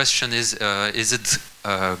my question is it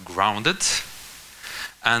grounded?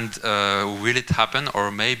 And will it happen,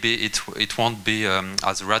 or maybe it won't be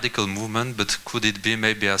as a radical movement, but could it be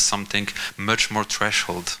maybe as something much more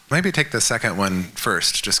threshold? Maybe take the second one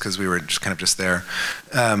first, just because we were just kind of just there.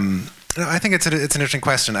 I think it's an interesting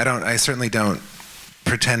question. I certainly don't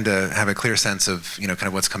pretend to have a clear sense of, you know, kind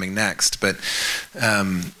of what's coming next, but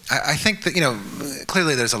I think that, you know,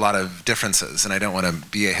 clearly there's a lot of differences, and I don't want to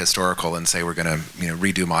be ahistorical and say we're going to, you know,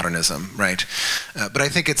 redo modernism, right? But I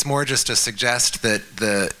think it's more just to suggest that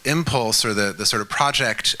the impulse or the sort of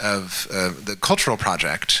project of the cultural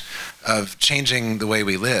project of changing the way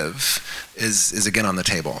we live is again on the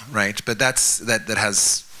table, right? But that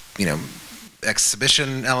has, you know,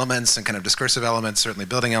 exhibition elements and kind of discursive elements, certainly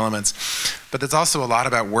building elements, but there's also a lot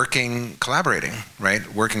about collaborating,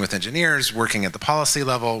 right? Working with engineers, working at the policy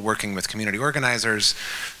level, working with community organizers,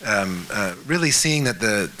 really seeing that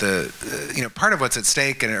you know, part of what's at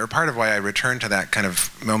stake, or part of why I return to that kind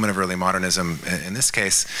of moment of early modernism in this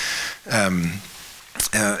case,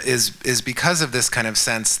 is because of this kind of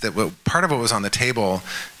sense that part of what was on the table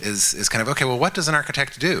is kind of, okay, well, what does an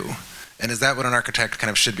architect do? And is that what an architect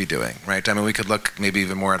kind of should be doing, right? I mean, we could look maybe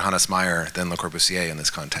even more at Hannes Meyer than Le Corbusier in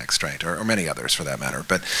this context, right? Or many others for that matter.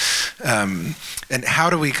 But, and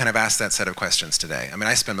how do we kind of ask that set of questions today? I mean,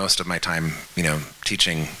 I spend most of my time, you know,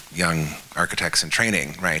 teaching young architects in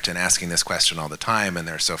training, right? And asking this question all the time, and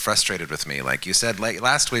they're so frustrated with me. Like you said,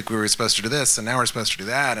 last week we were supposed to do this, and now we're supposed to do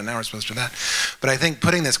that, and now we're supposed to do that. But I think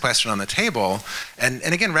putting this question on the table, and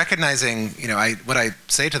again, recognizing, you know, what I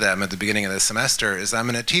say to them at the beginning of the semester is I'm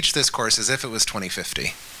going to teach this course as if it was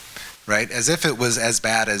 2050, right? As if it was as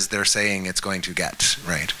bad as they're saying it's going to get,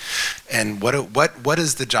 right? And what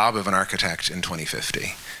is the job of an architect in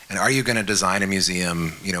 2050? And are you going to design a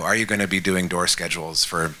museum? You know, are you going to be doing door schedules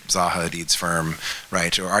for Zaha Hadid's firm,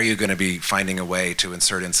 right? Or are you going to be finding a way to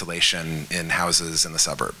insert insulation in houses in the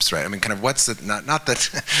suburbs, right? I mean, kind of what's the, not that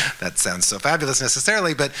that sounds so fabulous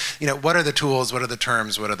necessarily, but, you know, what are the tools, what are the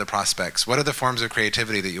terms, what are the prospects, what are the forms of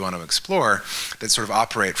creativity that you want to explore that sort of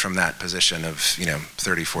operate from that position of, you know,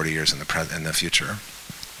 30, 40 years in the future?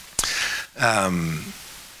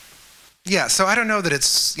 Yeah, so I don't know that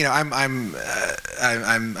it's, you know, I'm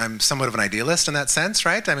somewhat of an idealist in that sense,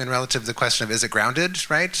 right? I mean, relative to the question of is it grounded,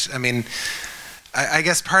 right? I mean, I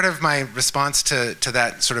guess part of my response to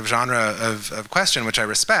that sort of genre of question, which I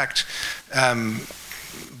respect,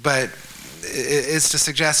 but is to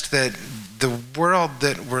suggest that the world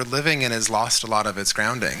that we're living in has lost a lot of its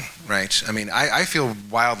grounding, right? I mean, I feel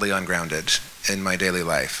wildly ungrounded in my daily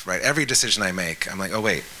life, right? Every decision I make, I'm like, oh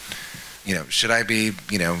wait, should I be,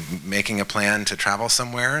 making a plan to travel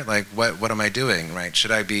somewhere? Like, what am I doing, right?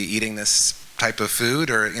 Should I be eating this type of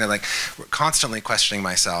food, or constantly questioning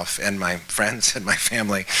myself and my friends and my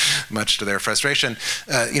family, much to their frustration.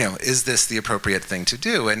 Is this the appropriate thing to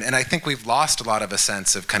do? And I think we've lost a lot of a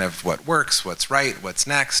sense of kind of what works, what's right, what's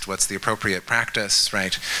next, what's the appropriate practice,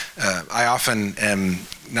 right? I often am,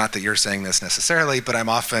 not that you're saying this necessarily, but I'm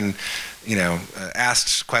often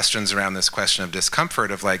asked questions around this question of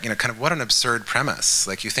discomfort of kind of what an absurd premise.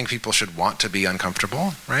 Like, you think people should want to be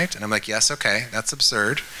uncomfortable, right? And I'm like, yes, okay, that's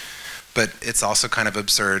absurd. But it's also kind of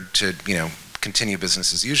absurd to, continue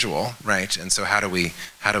business as usual, right? And so how do we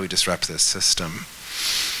disrupt this system?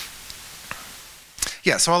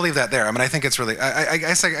 Yeah, so I'll leave that there. I mean, I think it's really, I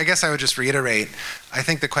guess I would just reiterate, I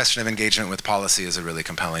think the question of engagement with policy is a really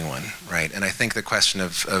compelling one, right? And I think the question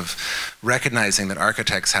of recognizing that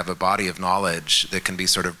architects have a body of knowledge that can be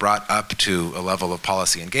sort of brought up to a level of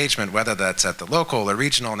policy engagement, whether that's at the local or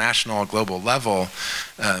regional, national, global level,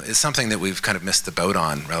 is something that we've kind of missed the boat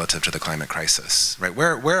on relative to the climate crisis, right?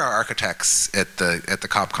 Where are architects at the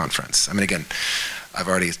COP conference? I mean, again, I've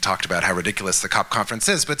already talked about how ridiculous the COP conference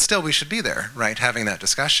is, but still we should be there, right, having that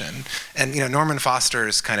discussion. And Norman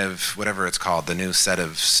Foster's kind of, whatever it's called, the new set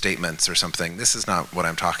of statements or something, this is not what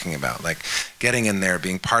I'm talking about. Like, getting in there,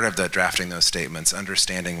 being part of the drafting those statements,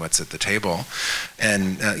 understanding what's at the table.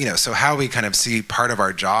 And, so how we kind of see part of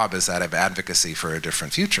our job is that of advocacy for a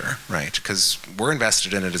different future, right? Because we're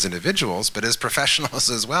invested in it as individuals, but as professionals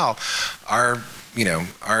as well, our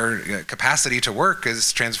capacity to work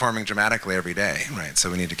is transforming dramatically every day, right?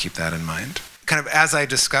 So we need to keep that in mind. Kind of as I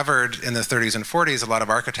discovered in the 30s and 40s, a lot of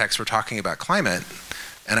architects were talking about climate,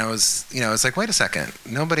 and I was like, wait a second,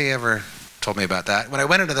 nobody ever told me about that. When I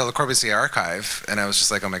went into the Le Corbusier archive, and I was just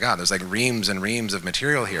like, oh my God, there's like reams and reams of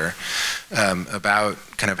material here about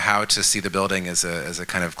kind of how to see the building as a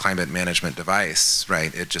kind of climate management device,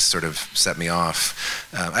 right? It just sort of set me off.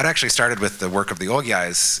 I'd actually started with the work of the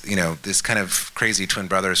Ogyais, this kind of crazy twin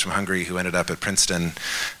brothers from Hungary who ended up at Princeton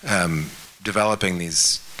developing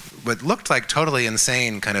these what looked like totally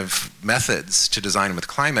insane kind of methods to design with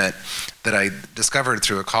climate that I discovered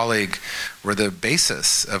through a colleague were the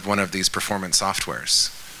basis of one of these performance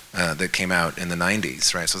softwares that came out in the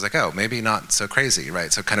 90s, right? So I was like, oh, maybe not so crazy,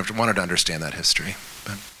 right? So kind of wanted to understand that history.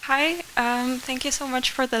 But. Hi, thank you so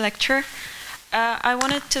much for the lecture. I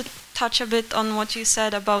wanted to touch a bit on what you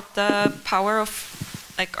said about the power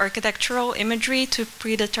of architectural imagery to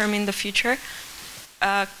predetermine the future.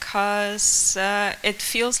 Because it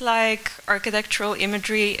feels like architectural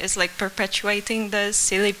imagery is perpetuating the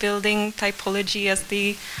silly building typology as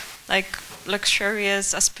the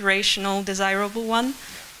luxurious, aspirational, desirable one.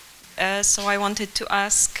 So I wanted to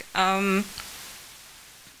ask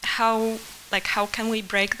how can we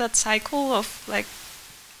break that cycle of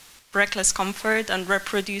reckless comfort and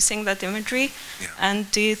reproducing that imagery? Yeah. And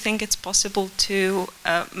do you think it's possible to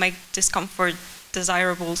make discomfort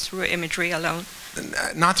desirable through imagery alone?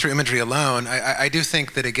 Not through imagery alone. I do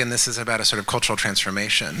think that, again, this is about a sort of cultural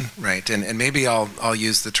transformation, right? And maybe I'll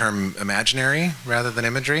use the term imaginary rather than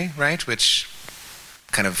imagery, right? Which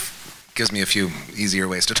kind of gives me a few easier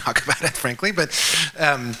ways to talk about it, frankly. But,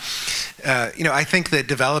 I think that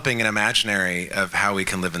developing an imaginary of how we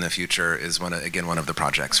can live in the future is one of the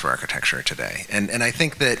projects for architecture today. And I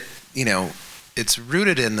think that, it's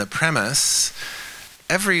rooted in the premise,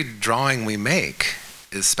 every drawing we make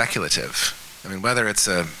is speculative. I mean, whether it's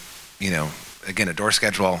again, a door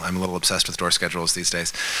schedule, I'm a little obsessed with door schedules these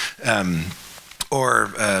days,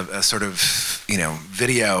 or a sort of,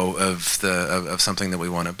 video of something that we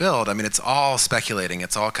want to build. I mean, it's all speculating.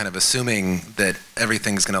 It's all kind of assuming that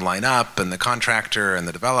everything's going to line up, and the contractor and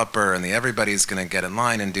the developer and everybody's going to get in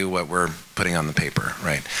line and do what we're putting on the paper,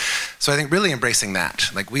 right? So I think really embracing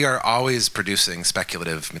that. We are always producing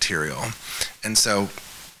speculative material. And so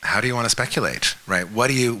how do you want to speculate, right? What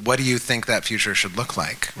do you think that future should look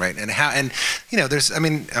like, right? And I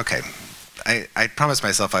promised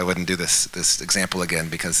myself I wouldn't do this example again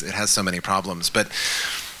because it has so many problems, but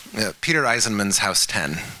Peter Eisenman's House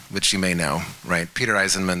 10, which you may know, right? Peter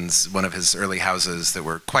Eisenman's one of his early houses that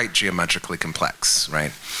were quite geometrically complex,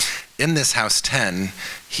 right? In this House 10,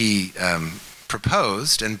 he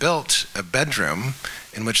proposed and built a bedroom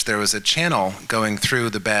in which there was a channel going through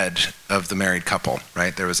the bed of the married couple,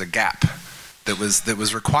 right? There was a gap that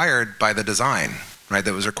was required by the design, right?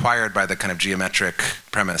 That was required by the kind of geometric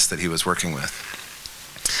premise that he was working with.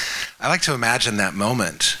 I like to imagine that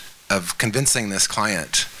moment of convincing this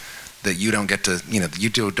client that you don't get to,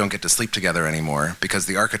 don't get to sleep together anymore because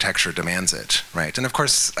the architecture demands it, right? And of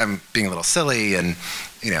course, I'm being a little silly, and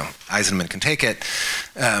Eisenman can take it,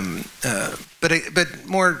 but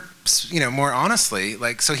more honestly,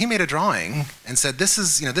 like, so he made a drawing and said, this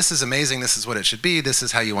is amazing, this is what it should be, this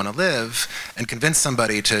is how you want to live, and convinced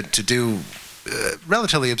somebody to do a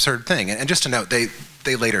relatively absurd thing. And just to note,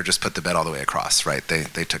 they later just put the bed all the way across, right?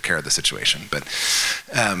 They took care of the situation. But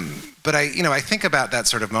I think about that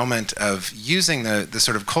sort of moment of using the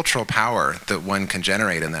sort of cultural power that one can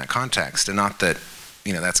generate in that context, and not that,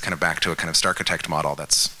 that's kind of back to a kind of Starchitect model.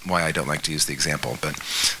 That's why I don't like to use the example, but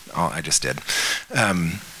I just did.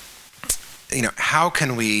 How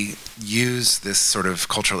can we use this sort of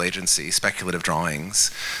cultural agency, speculative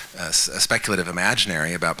drawings, a speculative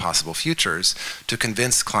imaginary about possible futures, to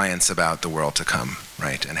convince clients about the world to come,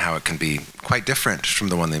 right? And how it can be quite different from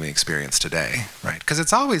the one that we experience today, right? Because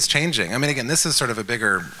it's always changing. I mean, again, this is sort of a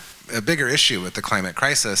bigger issue with the climate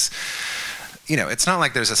crisis. It's not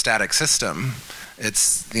like there's a static system.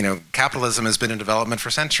 It's, capitalism has been in development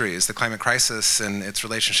for centuries. The climate crisis and its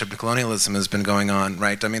relationship to colonialism has been going on,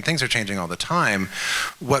 right? I mean, things are changing all the time.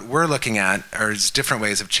 What we're looking at are different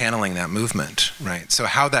ways of channeling that movement, right? So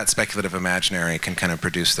how that speculative imaginary can kind of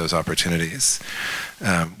produce those opportunities.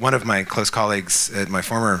 One of my close colleagues at my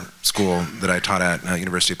former school that I taught at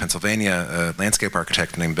University of Pennsylvania, a landscape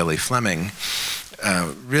architect named Billy Fleming,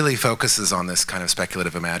 really focuses on this kind of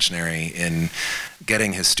speculative imaginary in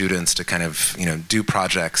getting his students to kind of, do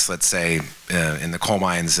projects, let's say, in the coal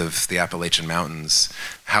mines of the Appalachian Mountains.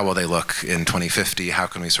 How will they look in 2050? How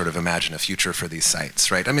can we sort of imagine a future for these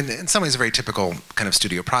sites, right? I mean, in some ways, a very typical kind of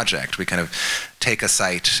studio project. We kind of take a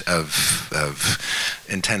site of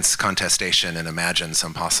intense contestation and imagine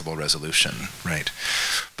some possible resolution, right?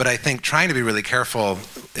 But I think trying to be really careful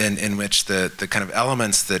in which the kind of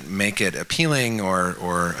elements that make it appealing or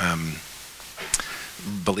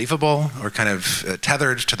believable or kind of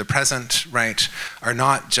tethered to the present, right, are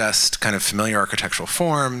not just kind of familiar architectural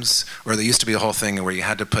forms, or there used to be a whole thing where you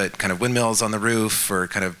had to put kind of windmills on the roof or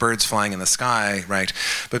kind of birds flying in the sky, right,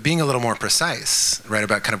 but being a little more precise, right,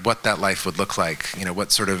 about kind of what that life would look like,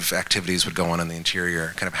 what sort of activities would go on in the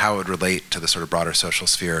interior, kind of how it would relate to the sort of broader social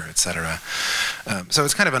sphere, etc. So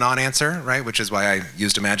it's kind of a non-answer, right, which is why I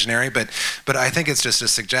used imaginary, but I think it's just to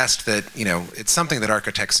suggest that, it's something that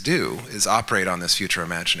architects do, is operate on this future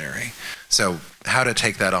imaginary. So how to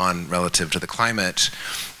take that on relative to the climate,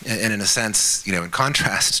 and in a sense, in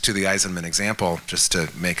contrast to the Eisenman example, just to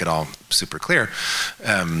make it all super clear,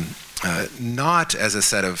 not as a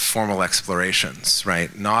set of formal explorations,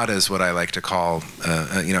 right? Not as what I like to call,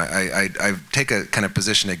 I take a kind of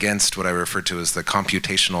position against what I refer to as the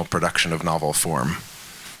computational production of novel form,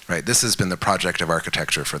 right? This has been the project of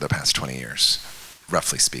architecture for the past 20 years,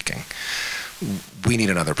 roughly speaking. We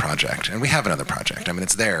need another project, and we have another project. I mean,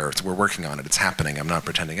 it's there, we're working on it, it's happening, I'm not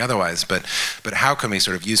pretending otherwise, but how can we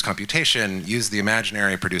sort of use computation, use the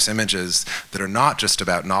imaginary, produce images that are not just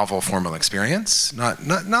about novel formal experience, not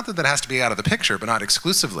that has to be out of the picture, but not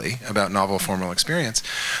exclusively about novel formal experience,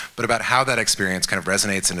 but about how that experience kind of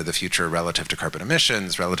resonates into the future relative to carbon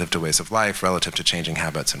emissions, relative to ways of life, relative to changing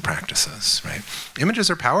habits and practices, right?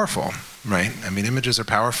 Images are powerful, right? I mean, images are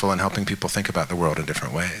powerful in helping people think about the world in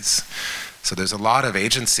different ways. So there's a lot of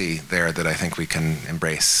agency there that I think we can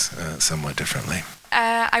embrace somewhat differently.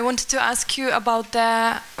 I wanted to ask you about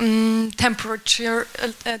the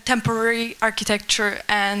temporary architecture,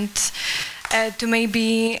 and to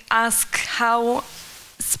maybe ask how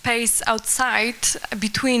space outside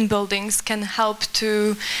between buildings can help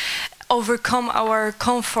to overcome our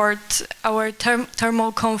comfort, our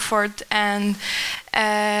thermal comfort, and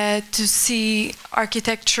to see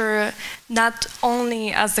architecture not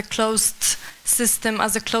only as a closed system,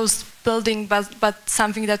 as a closed building, but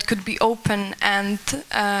something that could be open, and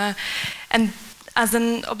as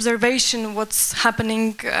an observation, what's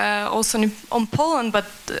happening also in Poland, but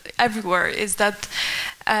everywhere, is that,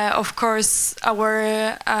 of course,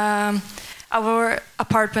 our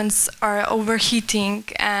apartments are overheating,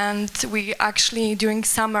 and we actually, during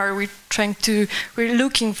summer, we're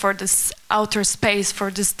looking for this outer space,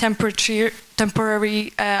 for this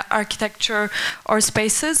temporary architecture or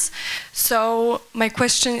spaces. So my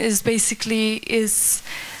question is basically, is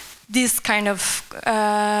this kind of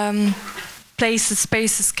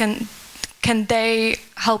spaces, can they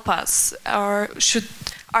help us, or should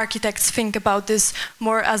architects think about this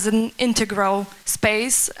more as an integral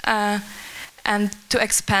space and to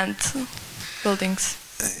expand buildings?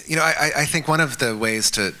 I think one of the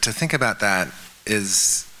ways to think about that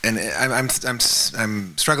is, and I'm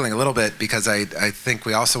struggling a little bit, because I think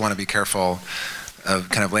we also want to be careful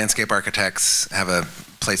kind of landscape architects have a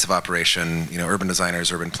place of operation, urban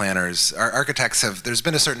designers, urban planners. Our architects there's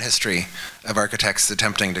been a certain history of architects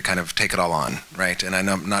attempting to kind of take it all on, right? And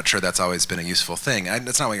I'm not sure that's always been a useful thing.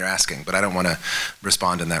 That's not what you're asking, but I don't want to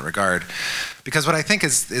respond in that regard. Because what I think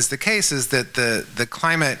is the case is that the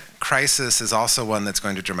climate crisis is also one that's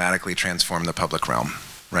going to dramatically transform the public realm.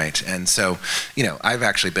 Right, and so, I've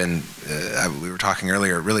actually been, we were talking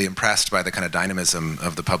earlier, really impressed by the kind of dynamism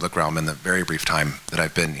of the public realm in the very brief time that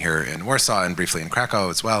I've been here in Warsaw and briefly in Krakow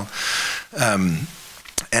as well.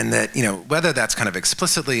 And that, whether that's kind of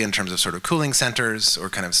explicitly in terms of sort of cooling centers or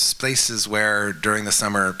kind of spaces where during the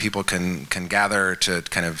summer people can gather to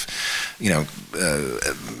kind of,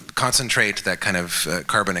 concentrate that kind of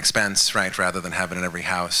carbon expense, right, rather than have it in every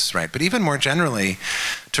house, right? But even more generally,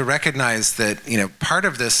 to recognize that, part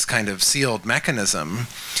of this kind of sealed mechanism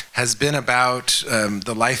has been about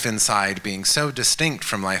the life inside being so distinct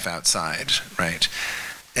from life outside, right?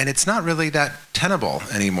 And it's not really that tenable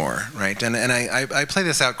anymore, right? And I play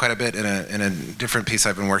this out quite a bit in a different piece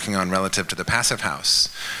I've been working on relative to the passive house,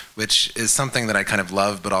 which is something that I kind of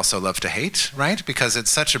love but also love to hate, right? Because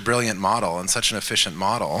it's such a brilliant model and such an efficient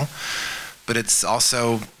model, but it's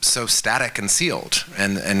also so static and sealed,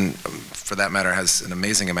 and for that matter has an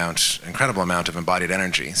incredible amount of embodied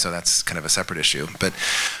energy, so that's kind of a separate issue.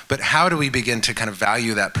 But how do we begin to kind of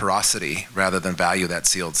value that porosity rather than value that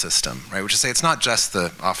sealed system, right? Which is to say it's not just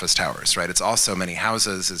the office towers, right? It's also many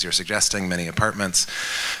houses, as you're suggesting, many apartments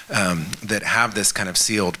that have this kind of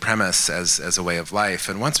sealed premise as a way of life.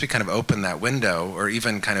 And once we kind of open that window, or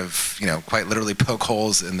even kind of, quite literally poke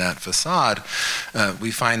holes in that facade,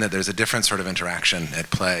 we find that there's a different sort of interaction at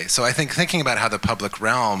play. So I think thinking about how the public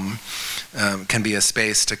realm can be a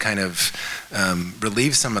space to kind of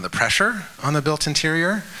relieve some of the pressure on the built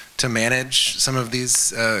interior to manage some of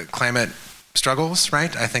these climate struggles,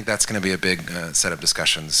 right? I think that's going to be a big set of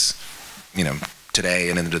discussions, today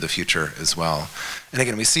and into the future as well. And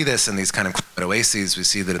again, we see this in these kind of climate oases. We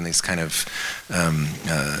see that in these kind of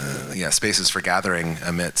spaces for gathering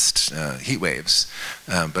amidst heat waves.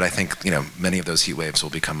 But I think many of those heat waves will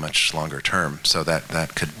become much longer term. So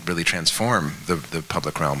that could really transform the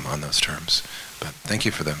public realm on those terms. But thank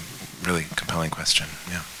you for the really compelling question.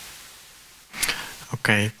 Yeah.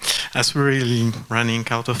 Okay, as we're really running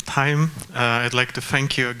out of time, I'd like to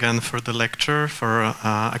thank you again for the lecture, for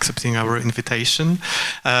accepting our invitation,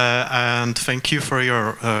 and thank you for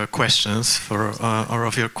your questions, for all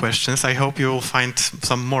of your questions. I hope you will find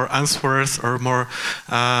some more answers or more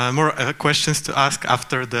questions to ask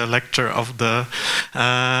after the lecture of the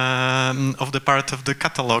part of the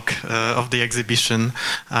catalog of the exhibition,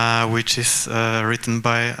 which is written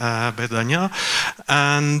by Daniela,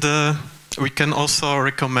 and. We can also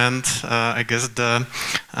recommend, I guess, the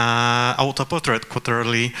Autoportrait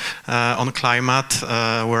Quarterly on climate,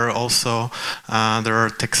 where also there are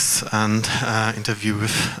texts and interview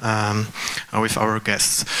with our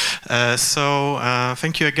guests. So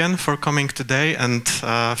thank you again for coming today, and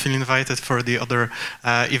feel invited for the other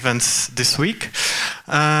events this week.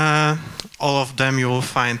 All of them you will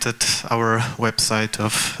find at our website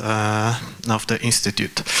of the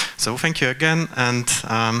Institute. So thank you again, and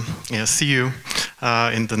see you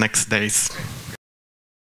in the next days.